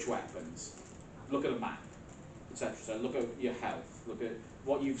 Switch weapons, look at a map, etc. So look at your health, look at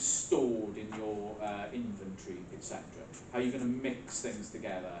what you've stored in your inventory, etc. How you're going to mix things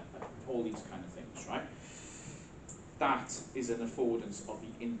together, all these kind of things, right? That is an affordance of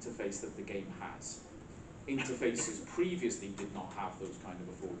the interface that the game has. Interfaces previously did not have those kind of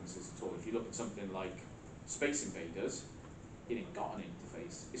affordances at all. If you look at something like Space Invaders, it ain't got an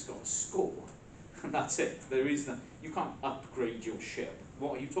interface, it's got a score, and that's it. There is no, you can't upgrade your ship.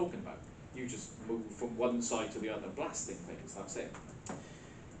 What are you talking about? You just move from one side to the other, blasting things, that's it.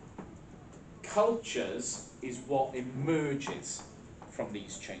 Cultures is what emerges from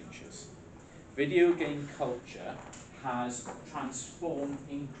these changes. Video game culture has transformed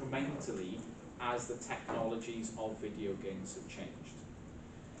incrementally as the technologies of video games have changed.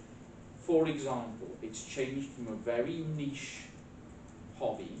 For example, it's changed from a very niche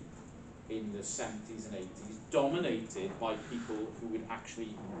hobby in the 70s and 80s, dominated by people who would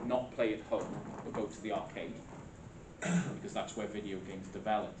actually not play at home, but go to the arcade, because that's where video games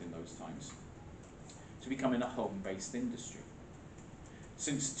developed in those times, to becoming a home-based industry.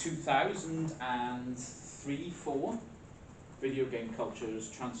 Since 2003-04, video game culture has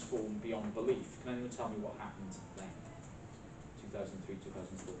transformed beyond belief. Can anyone tell me what happened then? 2003,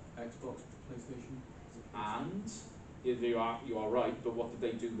 2004. Xbox, PlayStation. And you are right, but what did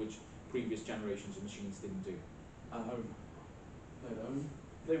they do which previous generations of machines didn't do? At home. Played at home.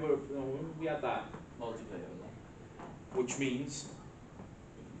 They were, we had that, Multiplayer online. which means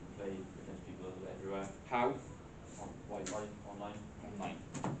You can play against people everywhere. how? On Wi-Fi, online. Online.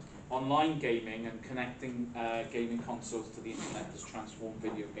 Online gaming and connecting gaming consoles to the internet has transformed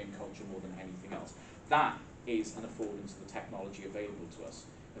video game culture more than anything else. That is an affordance of the technology available to us.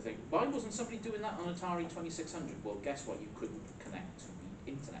 I think, why wasn't somebody doing that on Atari 2600? Well, guess what? You couldn't connect to the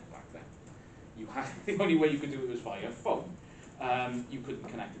internet back then. You had, the only way you could do it was via phone. You couldn't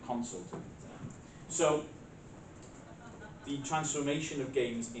connect a console to the internet. So, the transformation of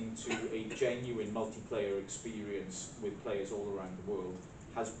games into a genuine multiplayer experience with players all around the world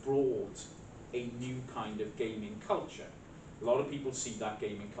has brought a new kind of gaming culture. A lot of people see that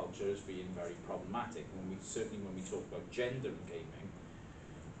gaming culture as being very problematic. Certainly when we talk about gender in gaming,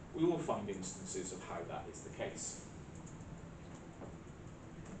 we will find instances of how that is the case.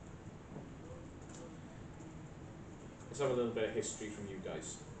 Let's have a little bit of history from you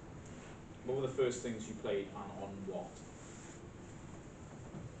guys. What were the first things you played and on what?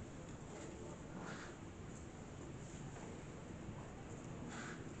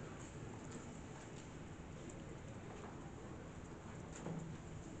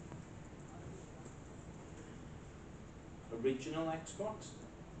 Original Xbox?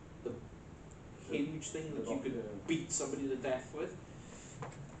 The huge thing that you could beat somebody to death with?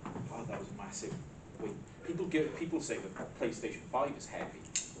 Oh, that was massive. Wait, people say that PlayStation 5 is heavy.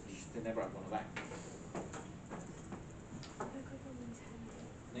 They never had one of that.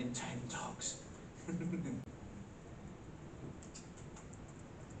 Nintendogs.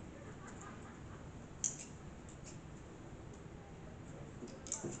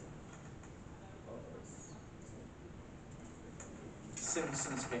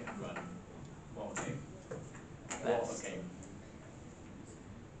 Simpsons Hit and Run. What a game. What a game.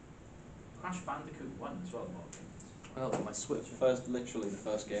 Crash Bandicoot 1 as well, what a game. Oh, my Switch. Literally the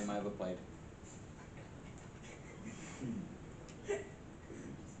first game I ever played.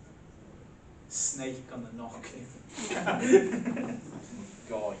 Snake on the knock.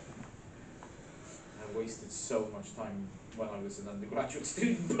 God. wasted so much time when I was an undergraduate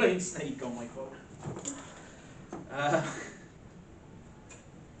student playing Snake on my phone.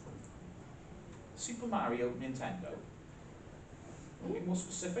 Super Mario Nintendo. Are we more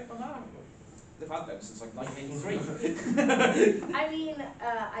specific on that? They've had them since like 1983. I mean,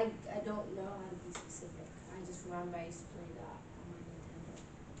 I don't know how to be specific. I just remember I used to play that on my Nintendo.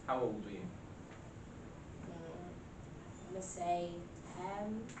 How old were you? I'm gonna say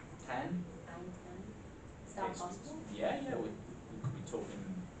 10, 10? 9, 10. Is that Okay, so possible? Yeah, we could be talking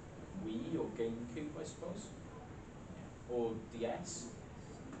Wii or GameCube, I suppose. Yeah. Or DS.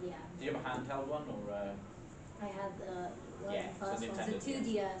 Yeah. Do you have a handheld one or? I had the Yeah, the first so one, Nintendo the 2DS,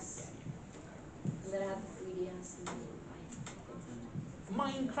 DS. and then I had the 3DS, and then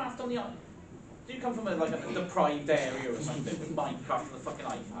Minecraft on the iPad. Do you come from like a deprived area or something with Minecraft on the fucking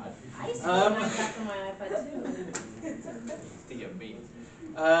iPad? I used to play Minecraft on my iPad too. Dear me.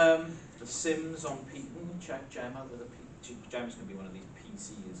 The Sims on people. Check Gemma. Gemma's going to be one of these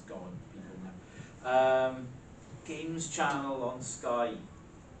PC is gone people now. Games Channel on Sky.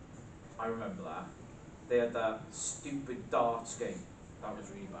 I remember that. They had that stupid darts game. That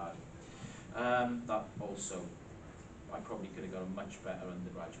was really bad. That also, I probably could have got a much better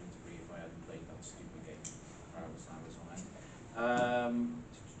undergraduate degree if I hadn't played that stupid game. I was on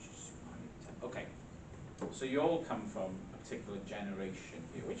it. Okay, so you all come from a particular generation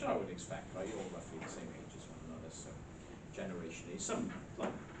here, which I would expect, right? You're all roughly the same age as one another, so generation is some,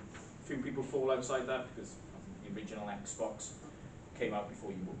 like, few people fall outside that because I think the original Xbox came out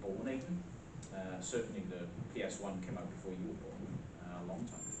before you were born, Aidan. Certainly the PS1 came out before you were born, a long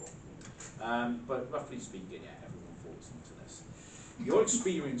time before. But roughly speaking, yeah, everyone falls into this. Your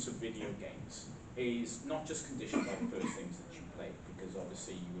experience of video games is not just conditioned by the first things that you play, because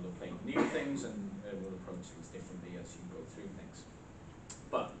obviously you will have played new things and will approach things differently as you go through things.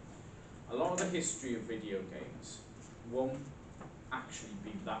 But a lot of the history of video games won't actually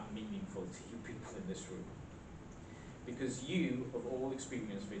be that meaningful to you people in this room, because you have all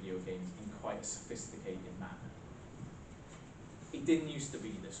experienced video games in quite a sophisticated manner. It didn't used to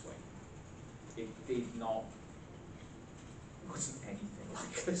be this way. It did not, it wasn't anything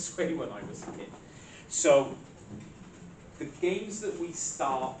like this way when I was a kid. So, the games that we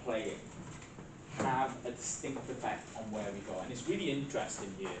start playing have a distinct effect on where we go. And it's really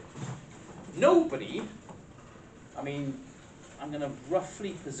interesting here. Nobody, I mean, I'm going to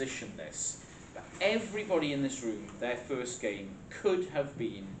roughly position this, but everybody in this room, their first game could have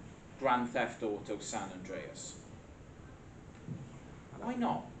been Grand Theft Auto San Andreas. Why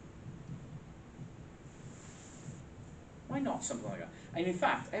not? Why not something like that? And in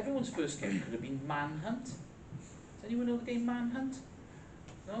fact, everyone's first game could have been Manhunt. Does anyone know the game Manhunt?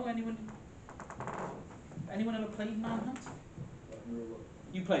 No? Anyone? Anyone ever played Manhunt?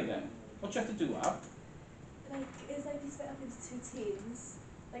 You played it. What do you have to do, Ab? Like, it's like you split up into two teams.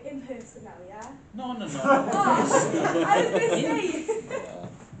 Like in person now, yeah? No. Oh, I was going to say.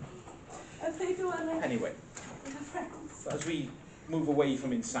 I played the one like Anyway, with my friends. so as we move away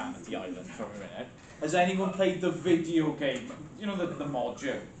from Insanity Island for a minute, has anyone played the video game? You know the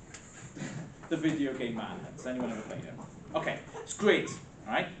module? The video game Manhunt. Has anyone ever played it? Okay, it's great.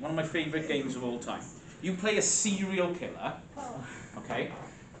 Alright, one of my favourite games of all time. You play a serial killer, okay,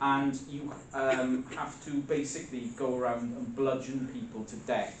 and you have to basically go around and bludgeon people to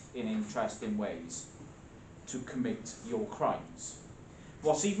death in interesting ways to commit your crimes.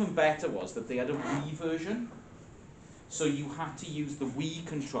 What's even better was that they had a Wii version, so you had to use the Wii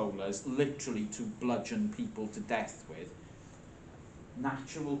controllers literally to bludgeon people to death with.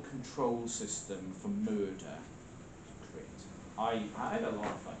 Natural control system for murder. Great. I had a lot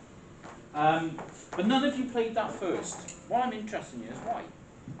of fun. But none of you played that first. What I'm interested in is why.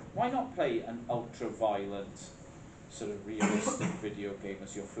 Why not play an ultra-violent, sort of realistic video game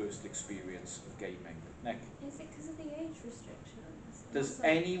as your first experience of gaming? Nick? Is it because of the age restrictions? Does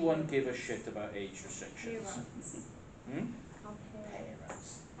anyone give a shit about age restrictions?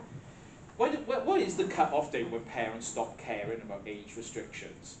 Parents. What is the cut-off date when parents stop caring about age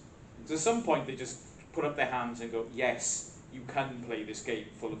restrictions? So at some point they just put up their hands and go, yes, you can play this game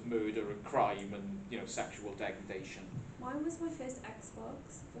full of murder and crime and, you know, sexual degradation. Mine was my first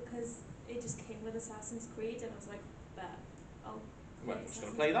Xbox because it just came with Assassin's Creed and I was like, bet, I'll Well, play I'm just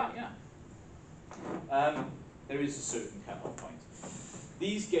going to Assassin's play Creed. that, yeah. There is a certain cut-off point.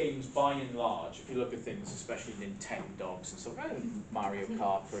 These games, by and large, if you look at things, especially Nintendogs and stuff, Mario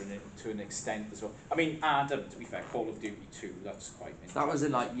Kart to an extent as well. I mean, Adam, to be fair, Call of Duty 2, that's quite interesting. That was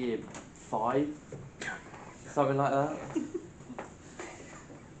in like year 5, something like that.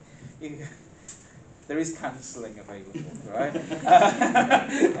 There is cancelling available, right?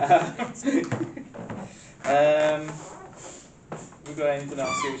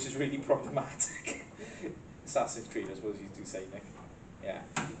 here which is really problematic. Assassin's Creed, I suppose you do say, Nick. Yeah.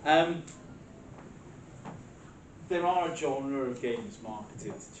 There are a genre of games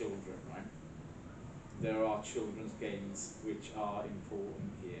marketed to children, right? There are children's games which are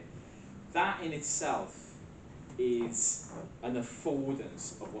important here. That in itself is an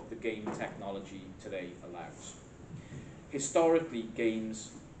affordance of what the game technology today allows. Historically,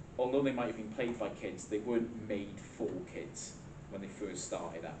 games, although they might have been played by kids, they weren't made for kids when they first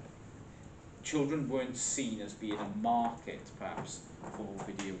started out. Children weren't seen as being a market, perhaps, for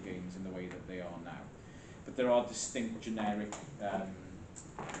video games in the way that they are now. But there are distinct generic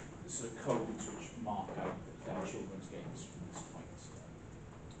sort of codes which mark out children's games from this point.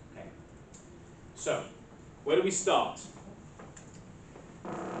 Okay. So, where do we start?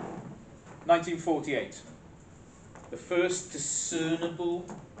 1948. The first discernible,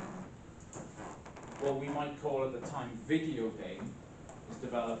 what we might call at the time video game, was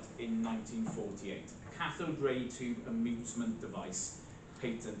developed in 1948. A cathode ray tube amusement device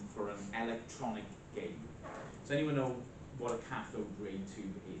patented for an electronic game. Does anyone know what a cathode ray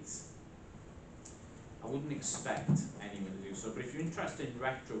tube is? I wouldn't expect anyone to do so, but if you're interested in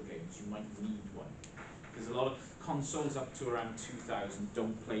retro games, you might need one. There's a lot of consoles up to around 2000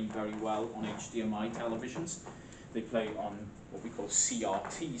 don't play very well on HDMI televisions. They play on what we call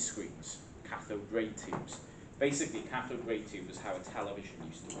CRT screens, cathode ray tubes. Basically, a cathode ray tube is how a television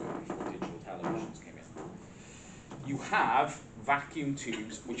used to work before digital televisions came in. You have vacuum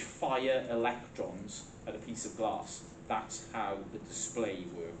tubes which fire electrons at a piece of glass. That's how the display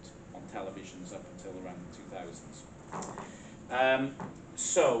worked on televisions up until around the 2000s.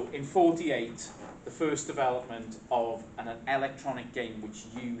 So, in 48, the first development of an electronic game which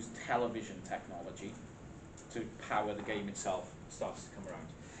used television technology to power the game itself starts to come around.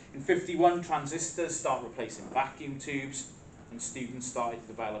 In 51, transistors start replacing vacuum tubes, and students started to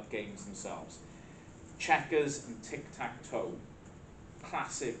develop games themselves. Checkers and tic-tac-toe,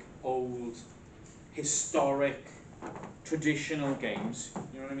 classic, old, historic, traditional games.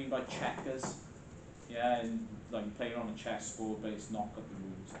 You know what I mean by checkers? Yeah, and like you play it on a chessboard, but it's not got the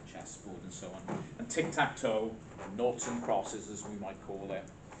rules of a chessboard and so on. And tic-tac-toe, noughts and crosses as we might call it.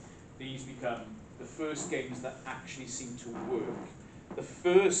 These become the first games that actually seem to work. The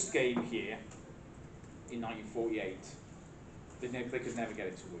first game here, in 1948, they could never get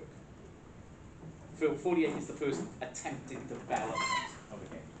it to work. 48 is the first attempted development of a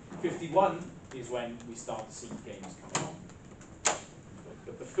game. 51 is when we start to see games come along.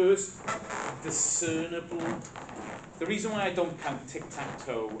 But the first discernible... The reason why I don't count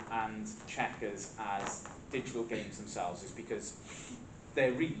tic-tac-toe and checkers as digital games themselves is because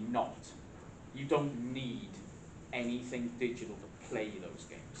they're really not. You don't need anything digital to play those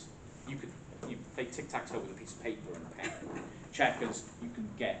games. You play tic-tac-toe with a piece of paper and a pen. Checkers, you can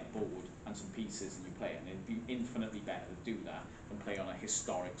get a board and some pieces and you play it, and it'd be infinitely better to do that than play on a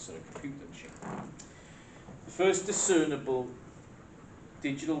historic sort of computer machine. The first discernible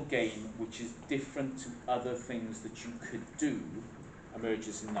digital game which is different to other things that you could do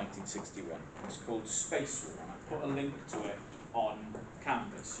emerges in 1961. It's called Space War, and I put a link to it on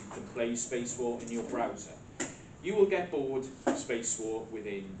Canvas. You can play Space War in your browser. You will get bored of Space War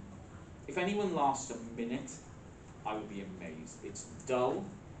within, if anyone lasts a minute, I would be amazed. It's dull,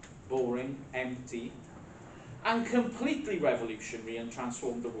 boring, empty, and completely revolutionary and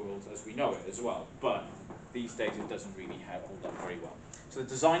transformed the world as we know it as well. But these days it doesn't really hold up very well. So the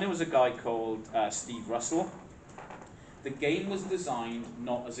designer was a guy called Steve Russell. The game was designed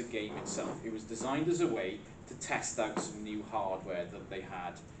not as a game itself. It was designed as a way to test out some new hardware that they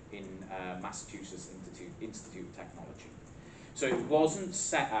had in Massachusetts Institute of Technology. So it wasn't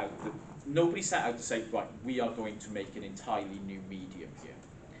set out, nobody set out to say, right, we are going to make an entirely new medium here.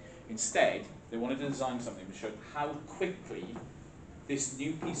 Instead, they wanted to design something that showed how quickly this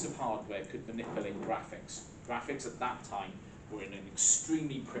new piece of hardware could manipulate graphics. Graphics at that time were in an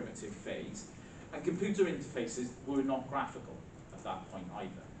extremely primitive phase, and computer interfaces were not graphical at that point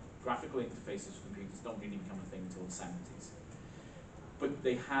either. Graphical interfaces for computers don't really become a thing until the 70s. But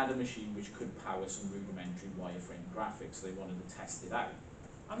they had a machine which could power some rudimentary wireframe graphics, so they wanted to test it out.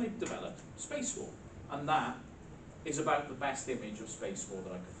 And they developed Space War. And that is about the best image of Space War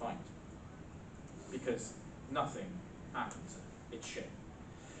that I could find. Because nothing happens. It's shit.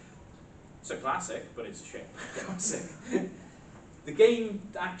 It's a classic, but it's shit. Classic. The game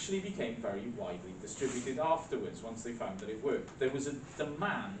actually became very widely distributed afterwards, once they found that it worked. There was a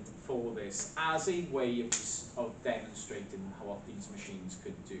demand for this as a way of demonstrating what these machines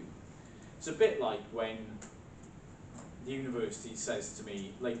could do. It's a bit like when the university says to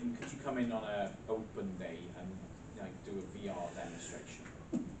me, Leighton, could you come in on an open day and do a VR demonstration?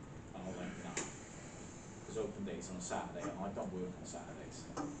 there's open days on a Saturday, and I don't work on Saturdays.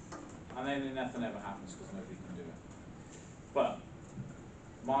 And then nothing ever happens because nobody can do it. But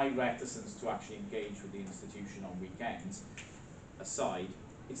my reticence to actually engage with the institution on weekends aside,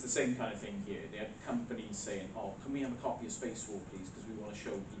 it's the same kind of thing here. There are companies saying, oh, can we have a copy of Spacewar, please, because we want to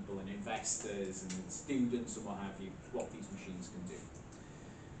show people and investors and students and what have you what these machines can do.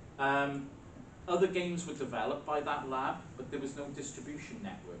 Other games were developed by that lab, but there was no distribution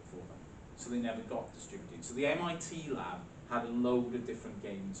network for them, so they never got distributed. So the MIT lab had a load of different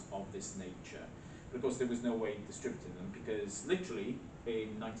games of this nature, but of course there was no way of distributing them because literally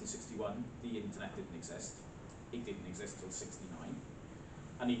in 1961 the internet didn't exist. It didn't exist till 69,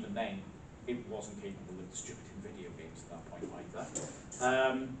 and even then it wasn't capable of distributing video games at that point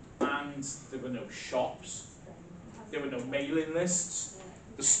either. And there were no shops, there were no mailing lists.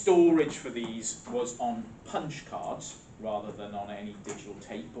 The storage for these was on punch cards rather than on any digital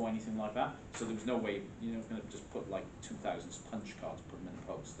tape or anything like that. So there was no way, you're not going to just put like 2,000 punch cards, put them in the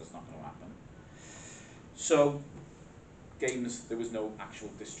post. That's not going to happen. So games, there was no actual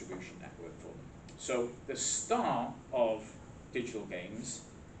distribution network for them. So the start of digital games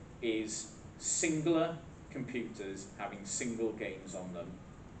is singular computers having single games on them.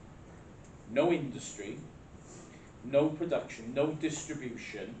 No industry, no production, no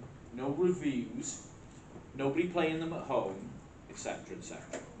distribution, no reviews, nobody playing them at home, etc.,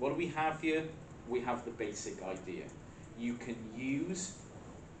 etc. What do we have here? We have the basic idea. You can use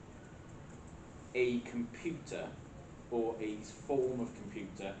a computer or a form of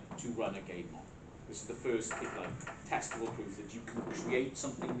computer to run a game on. This is the first testable proof that you can create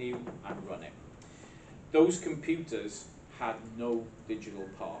something new and run it. Those computers had no digital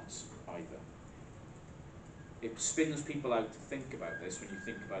parts either. It spins people out to think about this when you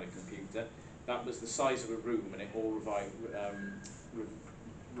think about a computer. That was the size of a room and it all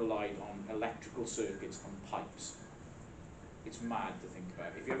relied on electrical circuits and pipes. It's mad to think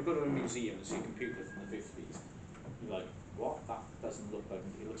about. If you ever go to a museum and see a computer from the 50s, you're like, what? That doesn't look like,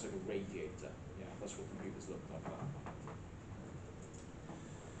 it looks like a radiator. Yeah, that's what computers look like that.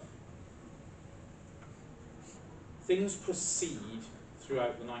 Things proceed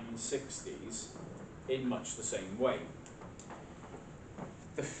throughout the 1960s in much the same way.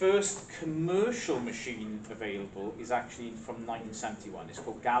 The first commercial machine available is actually from 1971. It's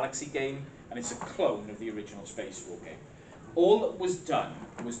called Galaxy Game, and it's a clone of the original Spacewar game. All that was done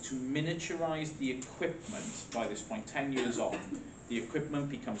was to miniaturize the equipment. By this point, 10 years on, the equipment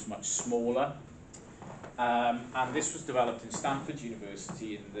becomes much smaller. And this was developed in Stanford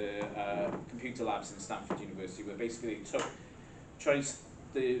University, in the computer labs in Stanford University, where basically they took,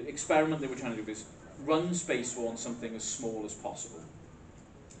 the experiment they were trying to do was run Spacewar on something as small as possible.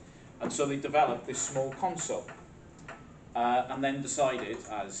 And so they developed this small console. And then decided,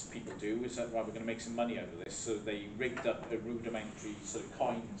 as people do, is that right, we're going to make some money out of this. So they rigged up a rudimentary sort of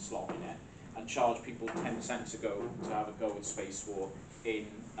coin slot in it and charged people 10 cents a go to have a go at Spacewar in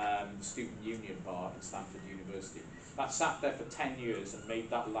the Student Union Bar at Stanford University. That sat there for 10 years and made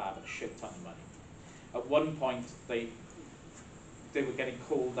that lab a shit ton of money. At one point, they were getting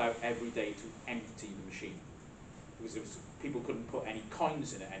called out every day to empty the machine because it was, people couldn't put any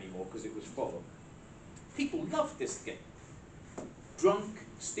coins in it anymore because it was full. People loved this game. Drunk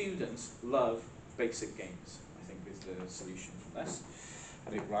students love basic games, I think is the solution for this.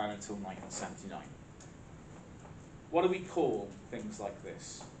 And it ran until 1979. What do we call things like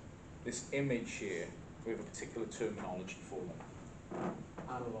this? This image here, we have a particular terminology for them.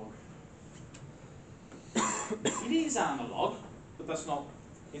 Analog. It is analog, but that's not,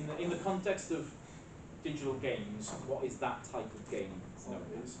 in the context of digital games, what is that type of game known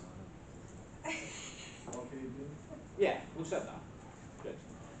as? Arcade game? Yeah, who said that? Good.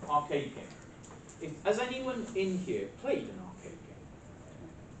 Arcade game. Has anyone in here played an arcade game?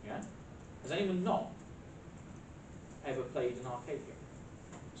 Yeah? Has anyone not ever played an arcade game?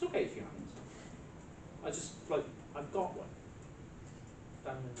 It's okay if you haven't. I've got one.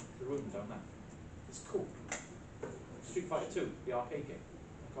 Down in the room down there. It's cool. Street Fighter 2, the arcade game.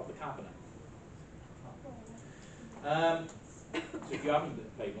 I got the cabinet. So if you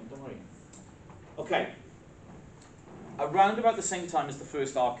haven't played one, don't worry. Okay. Around about the same time as the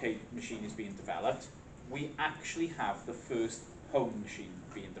first arcade machine is being developed, we actually have the first home machine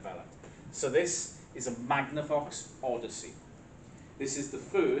being developed. So this is a Magnavox Odyssey. This is the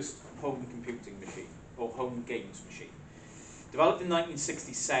first home computing machine, or home games machine. Developed in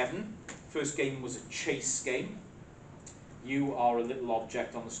 1967, first game was a chase game. You are a little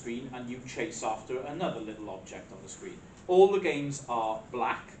object on the screen and you chase after another little object on the screen. All the games are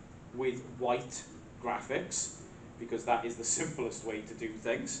black with white graphics, because that is the simplest way to do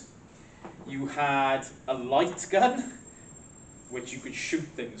things. You had a light gun, which you could shoot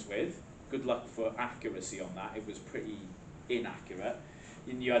things with. Good luck for accuracy on that. It was pretty inaccurate.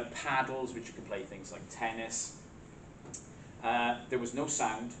 And you had paddles, which you could play things like tennis. There was no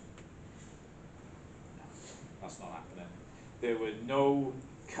sound. That's not happening. There were no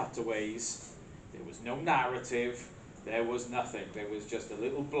cutaways. There was no narrative. There was nothing. There was just a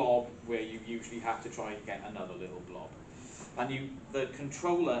little blob where you usually had to try and get another little blob. And the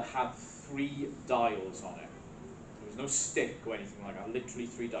controller had 3 dials on it. There was no stick or anything like that. Literally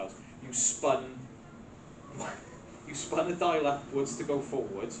 3 dials. You spun a dial upwards to go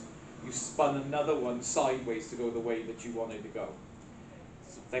forward. You spun another one sideways to go the way that you wanted to go.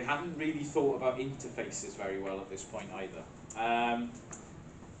 So they hadn't really thought about interfaces very well at this point either.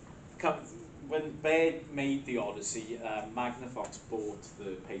 When Baird made the Odyssey, Magnavox bought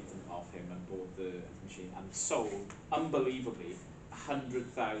the patent off him and bought the machine and sold, unbelievably,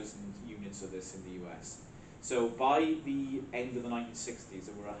 100,000 units of this in the US. So by the end of the 1960s,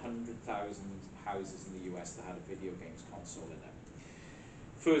 there were 100,000 houses in the US that had a video games console in it.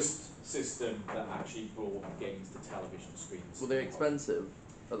 First system that actually brought games to television screens. Were they expensive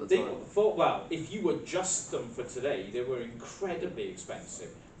at the They time? well, if you adjust them for today, they were incredibly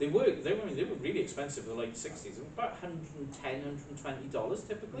expensive. They were really expensive in the late 60s. They were about $110, $120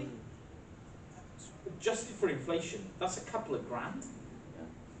 typically. Adjusted for inflation, that's a couple of grand.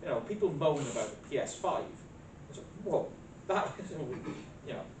 You know, people moan about the PS5. It's like, whoa, that,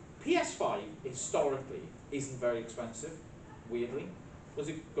 you know, PS5 historically isn't very expensive, weirdly. What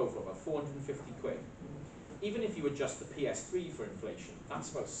does it go for? About 450 quid. Even if you adjust the PS3 for inflation,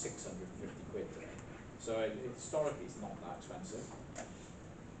 that's about 650 quid today. So historically it's not that expensive.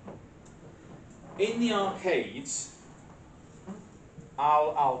 In the arcades,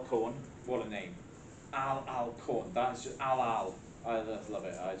 Al Alcorn, what a name. Al Alcorn, that's just Al. I love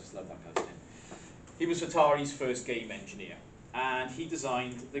it, I just love that guy's name. He was Atari's first game engineer, and he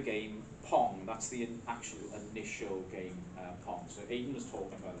designed the game Pong. That's the actual initial game, Pong. So Aidan was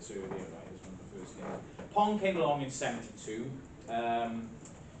talking about this earlier, right? It was one of the first games. Pong came along in '72.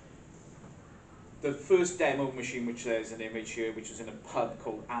 The first demo machine, which there's an image here, which was in a pub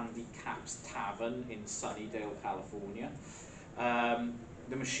called Andy Capp's Tavern in Sunnydale, California.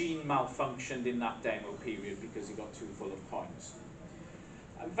 The machine malfunctioned in that demo period because it got too full of coins.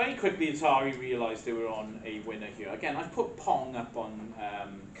 Very quickly, Atari realised they were on a winner here. Again, I've put Pong up on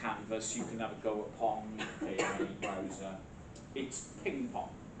Canvas. You can have a go at Pong, you can play it in any browser. It's ping pong,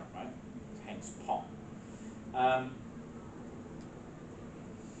 right? Hence Pong.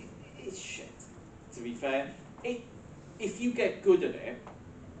 It's shit, to be fair. If you get good at it,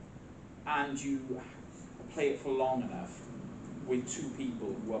 and you play it for long enough, with 2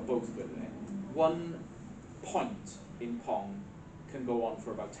 people who are both good at it, 1 point in Pong can go on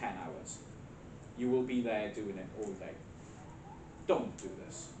for about 10 hours. You will be there doing it all day. Don't do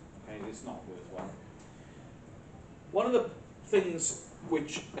this, okay? It's not worthwhile. One of the things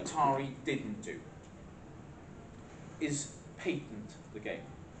which Atari didn't do is patent the game.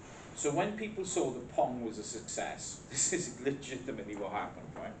 So when people saw that Pong was a success, this is legitimately what happened,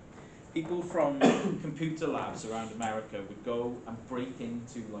 right? People from computer labs around America would go and break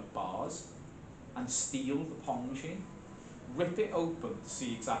into like bars and steal the Pong machine, rip it open to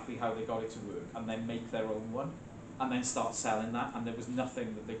see exactly how they got it to work, and then make their own one, and then start selling that, and there was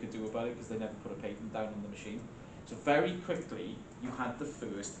nothing that they could do about it because they never put a patent down on the machine. So very quickly, you had the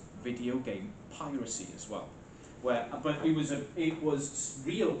first video game piracy as well. But it was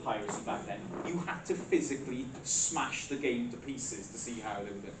real piracy back then. You had to physically smash the game to pieces to see how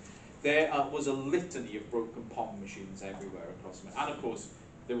they were doing. There was a litany of broken Pong machines everywhere across America. And of course,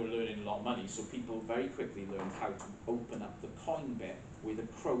 they were learning a lot of money, so people very quickly learned how to open up the coin bit with a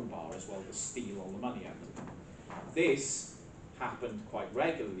crowbar as well to steal all the money out of them. This happened quite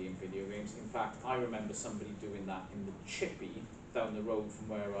regularly in video games. In fact, I remember somebody doing that in the Chippy down the road from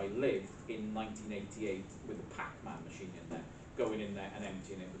where I lived in 1988 with a Pac-Man machine in there, going in there and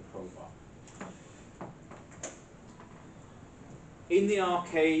emptying it with a crowbar. In the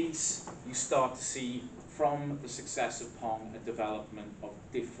arcades, you start to see, from the success of Pong, a development of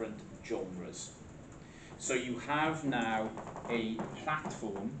different genres. So you have now a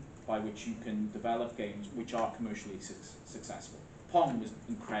platform by which you can develop games which are commercially successful. Pong was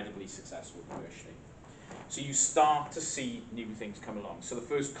incredibly successful commercially. So you start to see new things come along. So the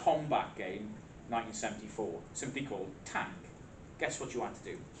first combat game, 1974, simply called Tank. Guess what you had to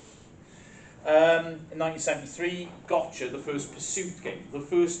do? In 1973, Gotcha, the first pursuit game, the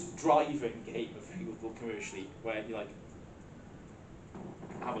first driving game available commercially, where you like,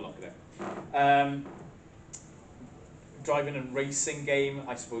 have a look at it. driving and racing game,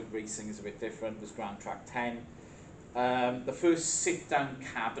 I suppose racing is a bit different, was Grand Track 10. The first sit-down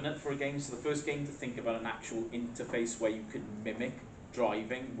cabinet for a game, so the first game to think about an actual interface where you could mimic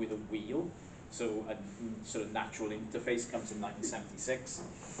driving with a wheel. So a sort of natural interface comes in 1976.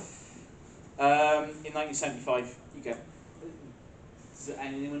 In 1975, you get, does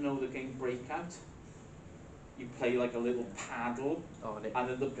anyone know the game Breakout? You play like a little paddle, and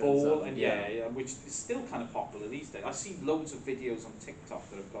then the ball, and yeah, which is still kind of popular these days. I've seen loads of videos on TikTok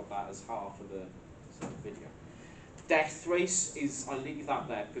that have got that as half of the sort of video. Death Race is, I'll leave that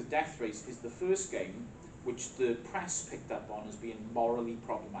there, because Death Race is the first game which the press picked up on as being morally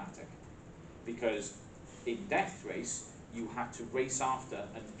problematic. Because in Death Race, you had to race after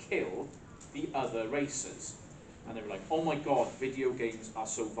and kill the other racers. And they were like, oh my god, video games are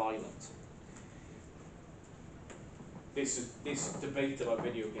so violent. This debate about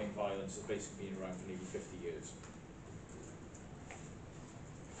video game violence has basically been around for nearly 50 years.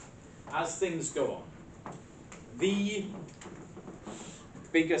 As things go on, the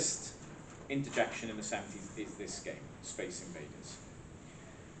biggest interjection in the 70s is this game, Space Invaders.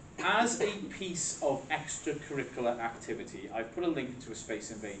 As a piece of extracurricular activity, I've put a link to a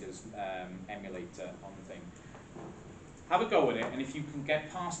Space Invaders emulator on the thing. Have a go at it, and if you can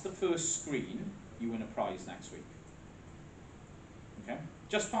get past the first screen, you win a prize next week. Okay?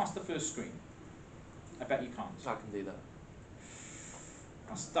 Just past the first screen. I bet you can't. I can do that.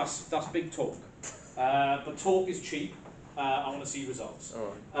 That's big talk. But talk is cheap. I want to see results.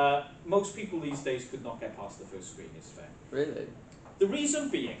 Alright. Most people these days could not get past the first screen, is fair. Really? The reason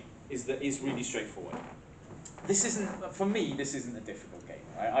being is that it's really straightforward. This isn't, for me, this isn't a difficult game.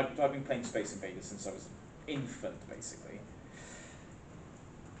 Right? I've been playing Space Invaders since I was infant, basically.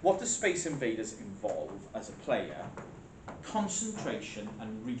 What does Space Invaders involve as a player? Concentration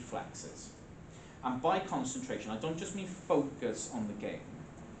and reflexes. And by concentration, I don't just mean focus on the game.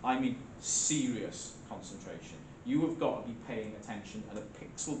 I mean serious concentration. You have got to be paying attention at a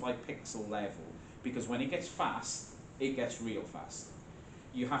pixel by pixel level, because when it gets fast, it gets real fast.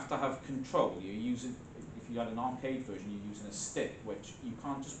 You have to have control. You're using, if you had an arcade version, you're using a stick, which you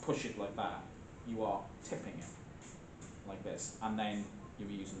can't just push it like that. You are tipping it like this, and then you're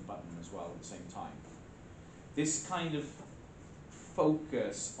using the button as well at the same time. This kind of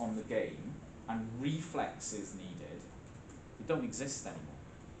focus on the game and reflexes needed, they don't exist anymore.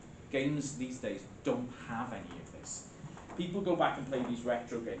 Games these days don't have any of this. People go back and play these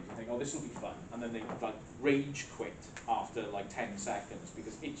retro games and think, oh, this will be fun, and then they like rage quit after like 10 seconds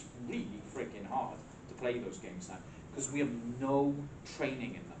because it's really freaking hard to play those games now because we have no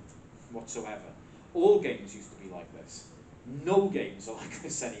training in them whatsoever. All games used to be like this. No games are like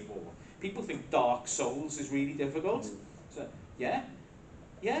this anymore. People think Dark Souls is really difficult. So, yeah,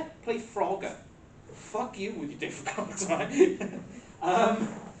 play Frogger. Fuck you with your difficult, right?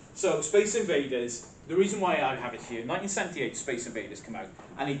 So, Space Invaders, the reason why I have it here, 1978 Space Invaders came out,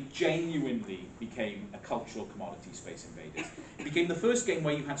 and it genuinely became a cultural commodity, Space Invaders. It became the first game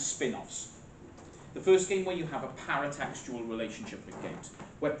where you had spin-offs. The first game where you have a paratextual relationship with games,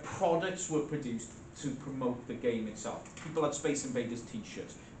 where products were produced to promote the game itself. People had Space Invaders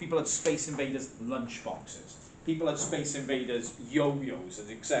t-shirts, people had Space Invaders lunchboxes, people had Space Invaders yo-yos,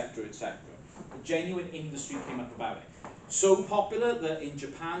 etc., etc. A genuine industry came up about it. So popular that in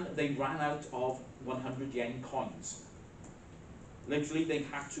Japan they ran out of 100 yen coins. Literally, they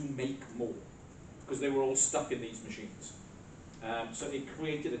had to make more because they were all stuck in these machines. So it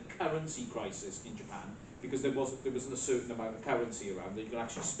created a currency crisis in Japan because there wasn't a certain amount of currency around that you could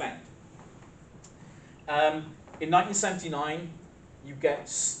actually spend. In 1979, you get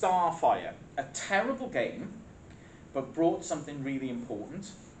Starfire, a terrible game, but brought something really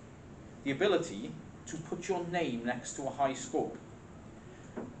important: the ability to put your name next to a high score.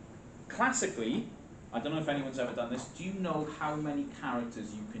 Classically, I don't know if anyone's ever done this, do you know how many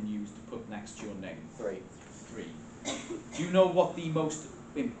characters you can use to put next to your name? 3. 3. Do you know what the most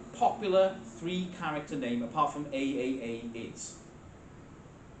popular 3-character name, apart from AAA, is?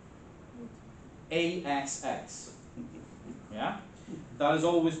 ASS. Yeah? That has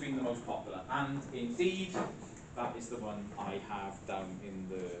always been the most popular, and indeed, that is the one I have down in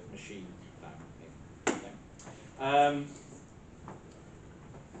the machine.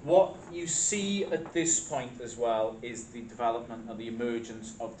 What you see at this point as well is the development and the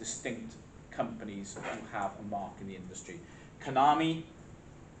emergence of distinct companies who have a mark in the industry. Konami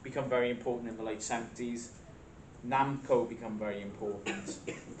become very important in the late 70s. Namco become very important.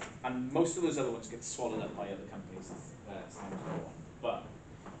 And most of those other ones get swallowed up by other companies as time goes on. But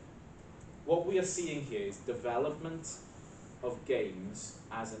what we are seeing here is development of games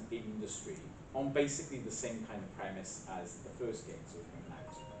as an industry on basically the same kind of premise as the first games that were coming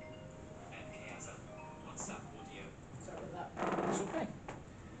out. Sorry about that. It's okay.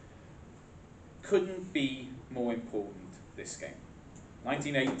 Couldn't be more important, this game.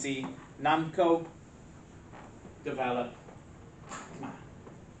 1980, Namco developed Pac-Man.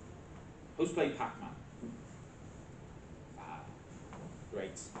 Who's played Pac-Man?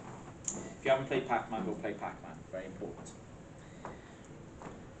 Great. If you haven't played Pac-Man, go play Pac-Man. Very important.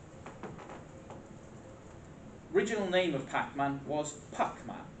 Original name of Pac-Man was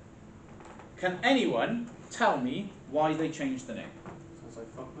Puck-Man. Can anyone tell me why they changed the name? Sounds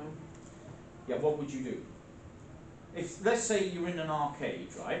like fuck, man. Yeah, what would you do? If, let's say you're in an arcade,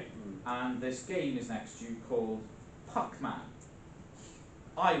 right, and this game is next to you called Puck-Man.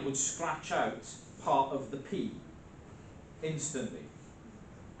 I would scratch out part of the P instantly.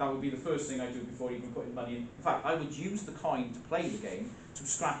 That would be the first thing I do before even putting money in. In fact, I would use the coin to play the game to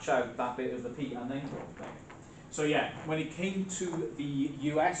scratch out that bit of the P and then go and play it. So yeah, when it came to the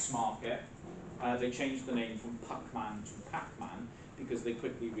US market, they changed the name from Puck-Man to Pac-Man because they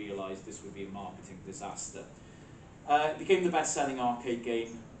quickly realised this would be a marketing disaster. It became the best-selling arcade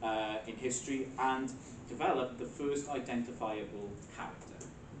game in history and developed the first identifiable character.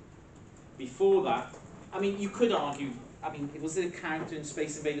 Before that, I mean, you could argue, I mean, was it a character in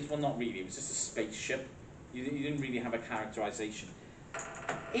Space Invaders? Well, not really. It was just a spaceship. You didn't really have a characterization.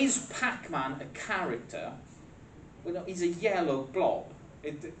 Is Pac-Man a character? Well, no, he's a yellow blob.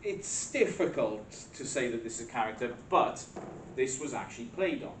 It's difficult to say that this is a character, but this was actually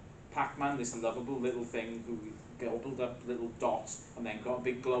played on. Pac-Man, this lovable little thing who gobbled up little dots and then got a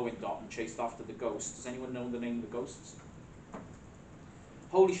big glowing dot and chased after the ghosts. Does anyone know the name of the ghosts?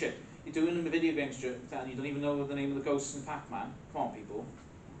 Holy shit. You're doing a video game strip and you don't even know the name of the ghosts in Pac-Man? Come on, people.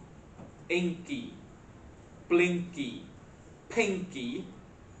 Inky, Blinky, Pinky,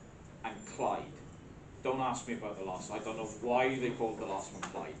 and Clyde. Don't ask me about the last one. I don't know why they called the last one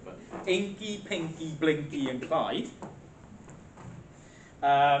Clyde, but Inky, Pinky, Blinky, and Clyde.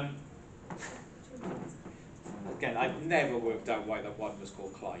 Again, I've never worked out why that one was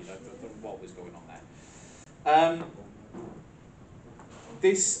called Clyde. I don't know what was going on there.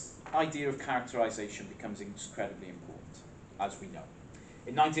 This idea of characterization becomes incredibly important, as we know.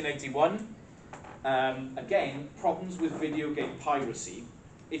 In 1981, again, problems with video game piracy.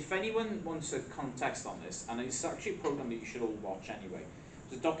 If anyone wants a context on this, and it's actually a program that you should all watch anyway,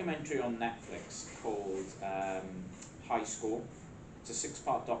 there's a documentary on Netflix called High Score. It's a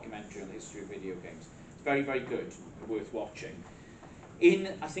 6-part documentary on the history of video games. It's very, very good, worth watching.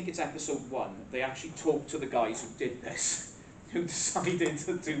 In, I think it's episode 1, they actually talk to the guys who did this, who decided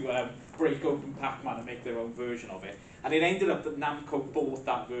to break open Pac-Man and make their own version of it. And it ended up that Namco bought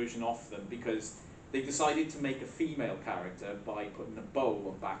that version off them because they decided to make a female character by putting a bow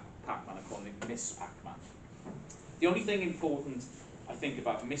on Pac-Man and calling it Miss Pac-Man. The only thing important, I think,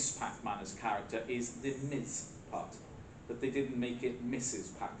 about Miss Pac-Man as a character is the Ms part, that they didn't make it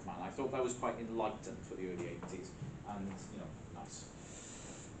Mrs. Pac-Man. I thought that was quite enlightened for the early 80s, and, you know, nice.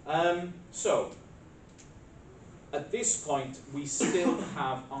 So, at this point, we still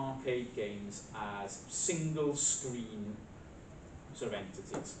have arcade games as single-screen sort of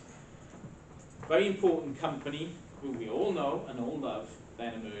entities. Very important company, who we all know and all love,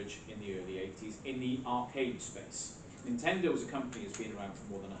 then emerged in the early 80s in the arcade space. Nintendo as a company has been around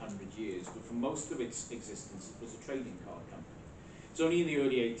for more than 100 years, but for most of its existence it was a trading card company. It's only in the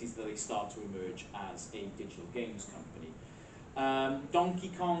early 80s that they start to emerge as a digital games company. Donkey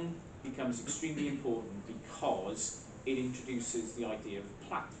Kong becomes extremely important because it introduces the idea of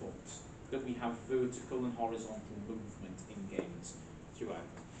platforms, that we have vertical and horizontal movement in games throughout.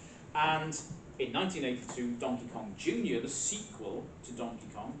 And in 1982, Donkey Kong Jr., the sequel to Donkey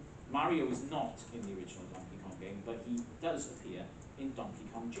Kong, Mario is not in the original Donkey Kong game, but he does appear in Donkey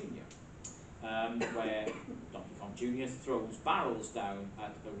Kong Jr., where Donkey Kong Jr. throws barrels down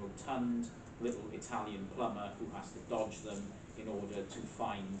at a rotund little Italian plumber who has to dodge them in order to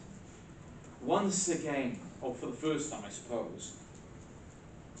find, once again, or for the first time I suppose,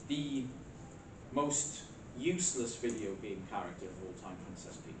 the most useless video game character of all time,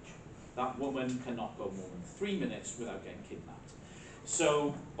 Princess Peach. That woman cannot go more than 3 minutes without getting kidnapped.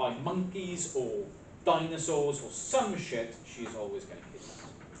 So, by monkeys or dinosaurs or some shit, she's always getting kidnapped.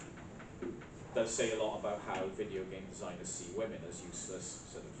 It does say a lot about how video game designers see women as useless,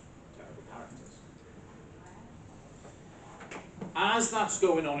 sort of terrible characters. As that's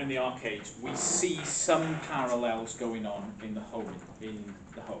going on in the arcades, we see some parallels going on in the home.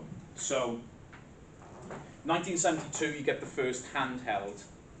 So, 1972, you get the first handheld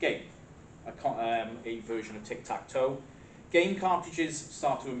game, a version of tic-tac-toe. Game cartridges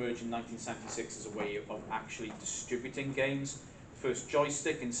start to emerge in 1976 as a way of actually distributing games. First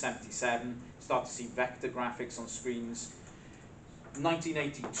joystick in 77, start to see vector graphics on screens.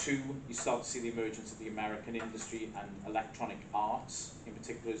 1982, you start to see the emergence of the American industry, and Electronic Arts in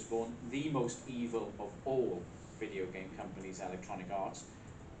particular is born. The most evil of all video game companies, Electronic Arts.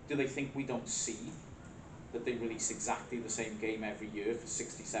 Do they think we don't see that they release exactly the same game every year for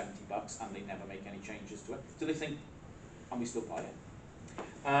 60, 70 bucks and they never make any changes to it? Do they think, and we still buy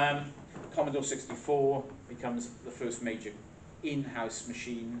it? Commodore 64 becomes the first major in-house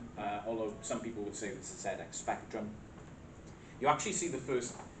machine, although some people would say it's a ZX Spectrum. You actually see the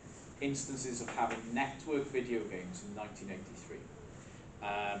first instances of having network video games in 1983.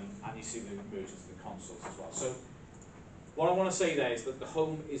 And you see the emergence of the consoles as well. So what I want to say there is that the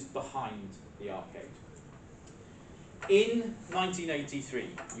home is behind the arcade. In 1983,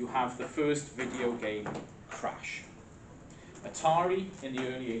 you have the first video game crash. Atari in the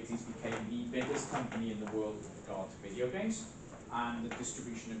early 80s became the biggest company in the world with regard to video games and the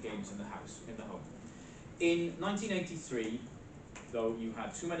distribution of games in the home. In 1983, though you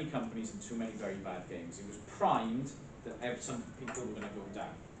had too many companies and too many very bad games, it was primed that some people were going to go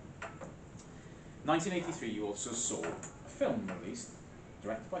down. 1983, you also saw a film released,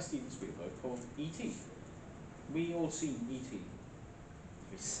 directed by Steven Spielberg, called E.T. We all seen E.T.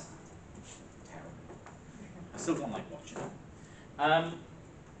 Very sad. Terrible. I still don't like watching it.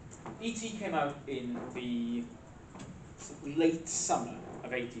 E.T. came out in the late summer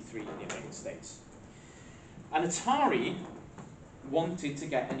of '83 in the United States. And Atari wanted to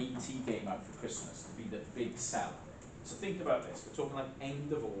get an E.T. game out for Christmas to be the big seller. So think about this, we're talking like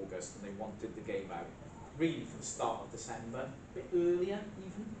end of August and they wanted the game out really for the start of December, a bit earlier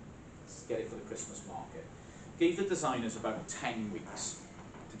even, to get it for the Christmas market. Gave the designers about 10 weeks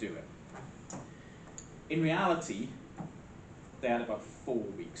to do it. In reality, they had about 4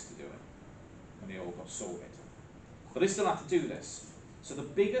 weeks to do it, and they all got sorted. But they still had to do this. So the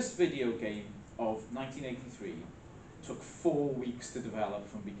biggest video game of 1983 took 4 weeks to develop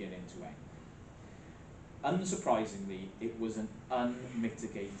from beginning to end. Unsurprisingly, it was an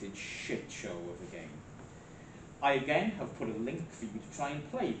unmitigated shit show of a game. I again have put a link for you to try and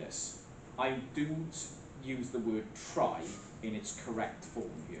play this. I do use the word try in its correct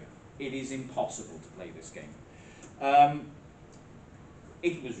form here. It is impossible to play this game.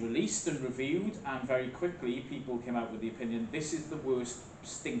 It was released and reviewed, and very quickly people came out with the opinion, this is the worst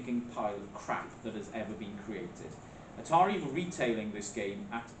stinking pile of crap that has ever been created. Atari were retailing this game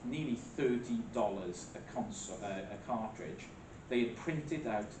at nearly $30 a cartridge. They had printed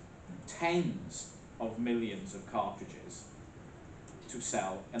out tens of millions of cartridges to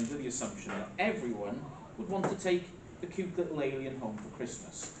sell under the assumption that everyone would want to take the cute little alien home for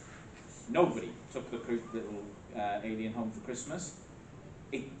Christmas. Nobody took the cute little alien home for Christmas.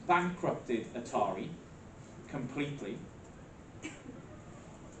 It bankrupted Atari completely.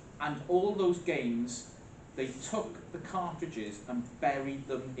 And all those games, they took the cartridges and buried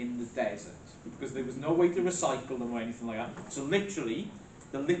them in the desert because there was no way to recycle them or anything like that. So literally,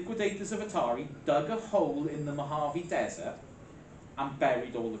 the liquidators of Atari dug a hole in the Mojave Desert and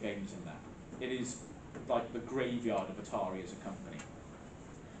buried all the games in there. It is like the graveyard of Atari as a company.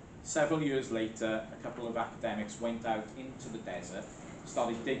 Several years later, a couple of academics went out into the desert,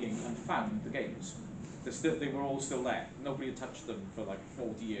 started digging and found the games. They were all still there. Nobody had touched them for like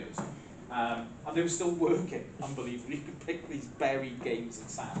 40 years. And they were still working, unbelievably. You could pick these buried games and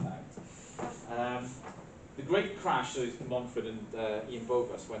sand out. The Great Crash, so Montford and Ian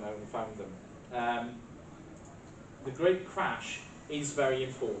Bogas went out and found them. The Great Crash is very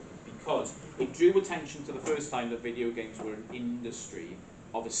important because it drew attention to the first time that video games were an industry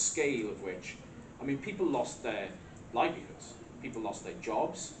of a scale of which, I mean, people lost their livelihoods. People lost their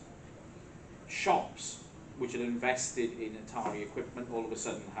jobs. Shops, which had invested in Atari equipment, all of a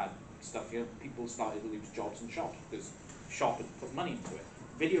sudden had stuff, people started to lose jobs in shops because shop had put money into it.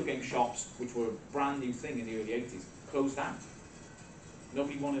 Video game shops, which were a brand new thing in the early 80s, closed down.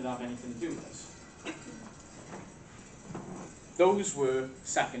 Nobody wanted to have anything to do with this. Those were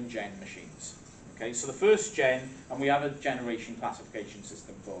second gen machines. Okay, so the first gen, and we have a generation classification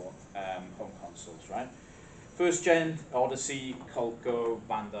system for home consoles, right? First gen, Odyssey, Coleco,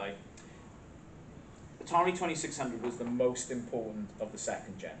 Bandai. Atari 2600 was the most important of the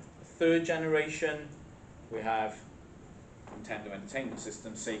second gen. The third generation, we have Nintendo Entertainment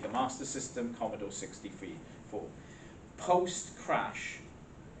System, Sega Master System, Commodore 64. Post-crash,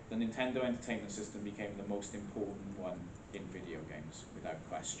 the Nintendo Entertainment System became the most important one in video games, without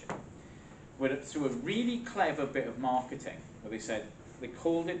question. Through a really clever bit of marketing, where they said, They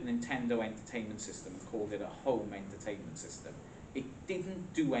called it Nintendo Entertainment System, called it a home entertainment system. It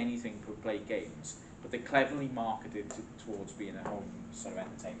didn't do anything to play games, but they cleverly marketed it towards being a home sort of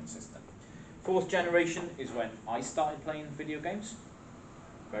entertainment system. 4th generation is when I started playing video games,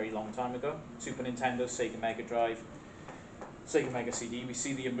 very long time ago. Super Nintendo, Sega Mega Drive, Sega Mega CD. We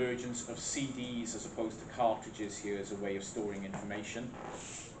see the emergence of CDs as opposed to cartridges here as a way of storing information.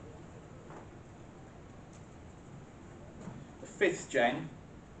 The 5th gen,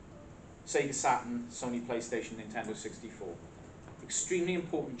 Sega Saturn, Sony PlayStation, Nintendo 64. Extremely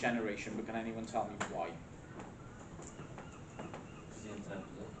important generation, but can anyone tell me why? Just the internet,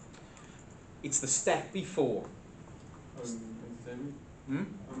 is it? It's the step before. Entertainment? Hmm?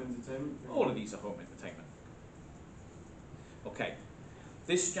 Home entertainment? All of these are home entertainment. Okay.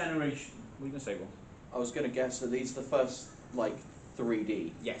 This generation, what are you going to say, Will? I was going to guess that these are the first, like,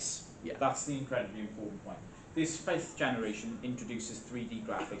 3D. Yes. Yeah. That's the incredibly important point. This 5th generation introduces 3D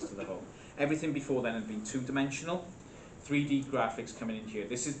graphics to the home. Everything before then had been two-dimensional. 3D graphics coming in here.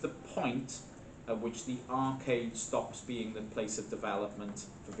 This is the point at which the arcade stops being the place of development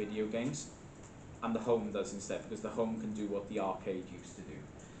for video games, and the home does instead, because the home can do what the arcade used to do.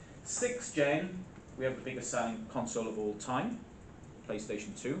 6th gen, we have the biggest selling console of all time,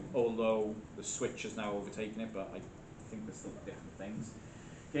 PlayStation 2, although the Switch has now overtaken it, but I think they're still different things.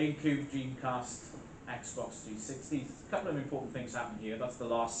 GameCube, Dreamcast, Xbox 360. A couple of important things happen here. That's the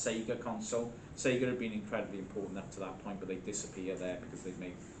last Sega console. Sega had been incredibly important up to that point, but they disappear there because they've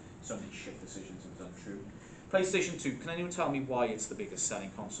made so many shit decisions it was untrue. PlayStation 2, can anyone tell me why it's the biggest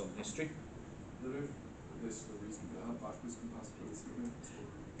selling console in history? This the reason they had backwards compatibility.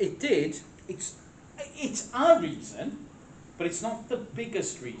 It did. It's a reason, but it's not the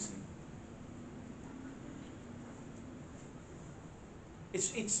biggest reason.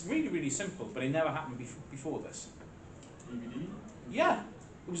 It's really, really simple, but it never happened before this. DVD? Yeah,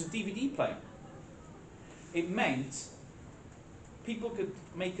 it was a DVD player. It meant people could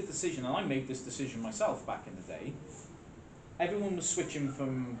make a decision, and I made this decision myself back in the day. Everyone was switching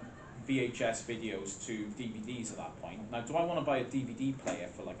from VHS videos to DVDs at that point. Now, do I want to buy a DVD player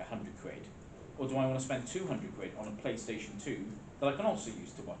for like 100 quid? Or do I want to spend 200 quid on a PlayStation 2 that I can also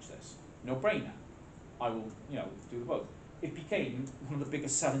use to watch this? No brainer. I will, do both. It became one of the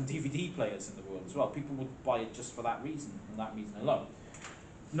biggest selling DVD players in the world as well. People would buy it just for that reason, and that reason alone.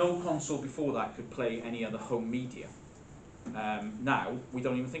 No console before that could play any other home media. Now, we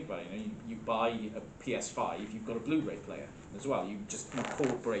don't even think about it. You buy a PS5, you've got a Blu-ray player as well. You just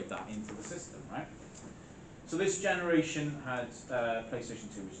incorporate that into the system, right? So this generation had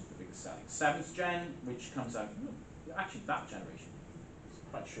PlayStation 2, which is the biggest selling. 7th gen, which comes out, actually that generation is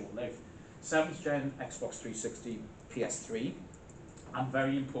quite short-lived. 7th gen, Xbox 360, PS3, and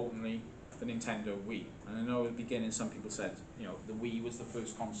very importantly, the Nintendo Wii. And I know at the beginning some people said, the Wii was the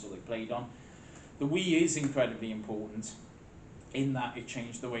first console they played on. The Wii is incredibly important in that it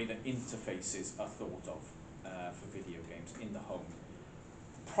changed the way that interfaces are thought of for video games in the home.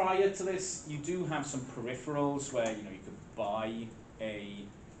 Prior to this, you do have some peripherals where you could buy a,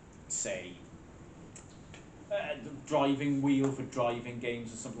 say, driving wheel for driving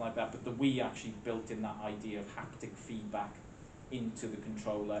games or something like that, but the Wii actually built in that idea of haptic feedback into the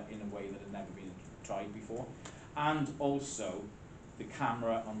controller in a way that had never been tried before. And also, the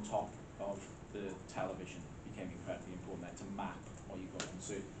camera on top of the television became incredibly important there to map what you got on.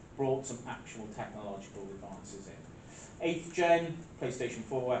 So it brought some actual technological advances in. 8th gen, PlayStation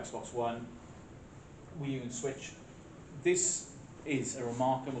 4, Xbox One, Wii U and Switch. This is a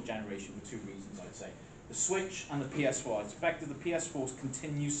remarkable generation for two reasons, I'd say. The Switch and the PS4. It's expected the PS4's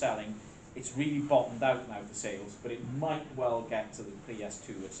continue selling. It's really bottomed out now for sales, but it might well get to the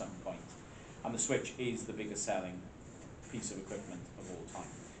PS2 at some point. And the Switch is the biggest selling piece of equipment of all time.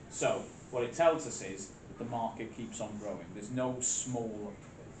 So, what it tells us is that the market keeps on growing. There's nothing smaller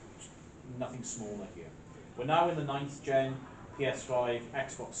here. We're now in the 9th gen, PS5,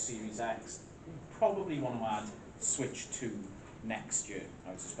 Xbox Series X. We probably want to add Switch 2 next year,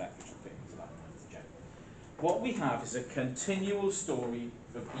 I would suspect, which will fit into that 9th gen. What we have is a continual story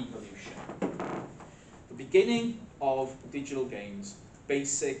of evolution. The beginning of digital games,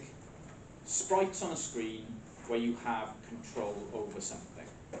 basic sprites on a screen where you have control over something.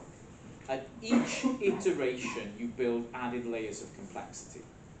 At each iteration, you build added layers of complexity.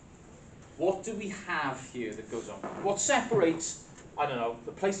 What do we have here that goes on? What separates,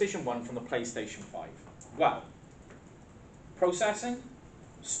 the PlayStation 1 from the PlayStation 5? Well, processing,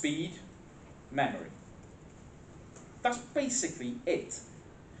 speed, memory. That's basically it.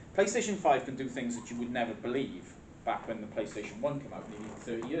 PlayStation 5 can do things that you would never believe back when the PlayStation 1 came out nearly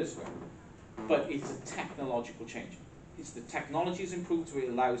 30 years ago. But it's a technological change. is the technology has improved, so it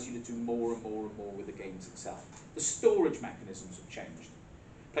allows you to do more and more and more with the games itself. The storage mechanisms have changed.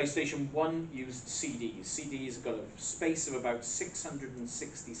 PlayStation 1 used CDs. CDs have got a space of about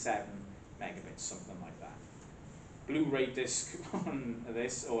 667 megabits, something like that. Blu-ray disc on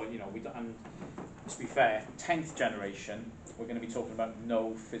this, or you know, and to be fair, 10th generation, we're going to be talking about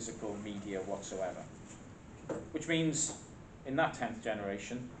no physical media whatsoever. Which means, in that 10th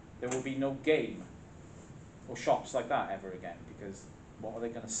generation, there will be no game or shops like that ever again, because what are they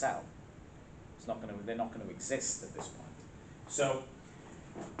going to sell? It's not going to, they're not going to exist at this point. So,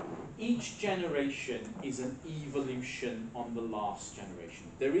 each generation is an evolution on the last generation.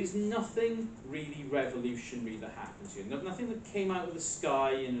 There is nothing really revolutionary that happens here. Nothing that came out of the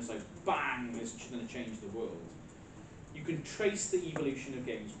sky and was like, bang, this is going to change the world. You can trace the evolution of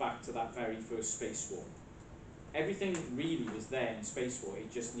games back to that very first Space War. Everything really was there in Space War,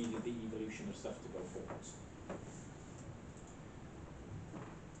 it just needed the evolution of stuff to go forwards.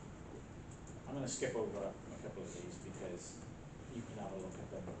 I'm going to skip over a couple of these because you can have a look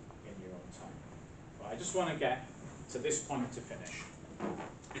at them in your own time. But I just want to get to this point to finish.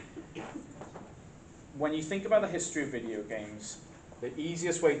 When you think about the history of video games, the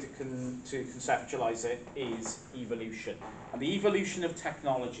easiest way to conceptualize it is evolution. And the evolution of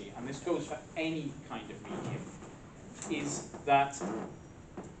technology, and this goes for any kind of medium, is that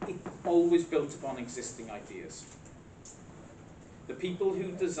it's always built upon existing ideas. The people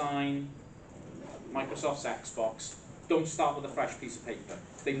who design Microsoft's Xbox don't start with a fresh piece of paper.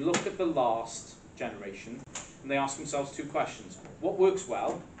 They look at the last generation and they ask themselves two questions. What works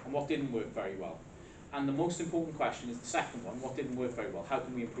well and what didn't work very well? And the most important question is the second one, what didn't work very well? How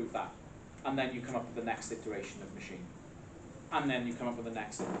can we improve that? And then you come up with the next iteration of machine. And then you come up with the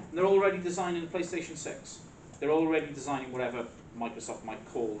next. And they're already designing the PlayStation 6. They're already designing whatever Microsoft might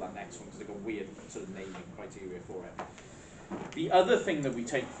call that next one because they've got weird sort of naming criteria for it. The other thing that we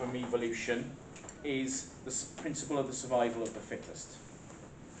take from evolution is the principle of the survival of the fittest.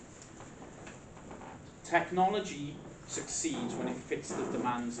 Technology succeeds when it fits the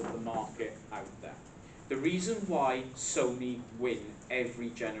demands of the market out there. The reason why Sony win every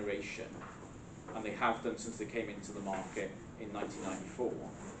generation, and they have done since they came into the market in 1994,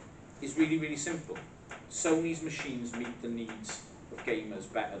 is really, really simple. Sony's machines meet the needs of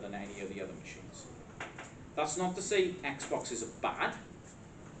gamers better than any of the other machines. That's not to say Xboxes are bad,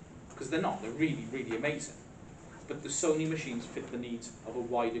 because they're not. They're really, really amazing. But the Sony machines fit the needs of a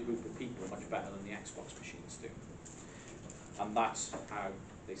wider group of people much better than the Xbox machines do. And that's how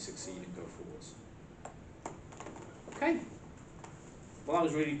they succeed and go forwards. Okay. Well, that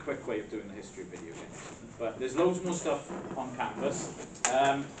was a really quick way of doing the history of video games. But there's loads more stuff on Canvas.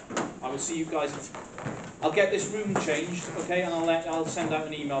 I will see you guys. I'll get this room changed, okay, and I'll send out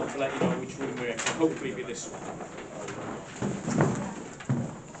an email to let you know which room we're in. Hopefully, it'll be this one.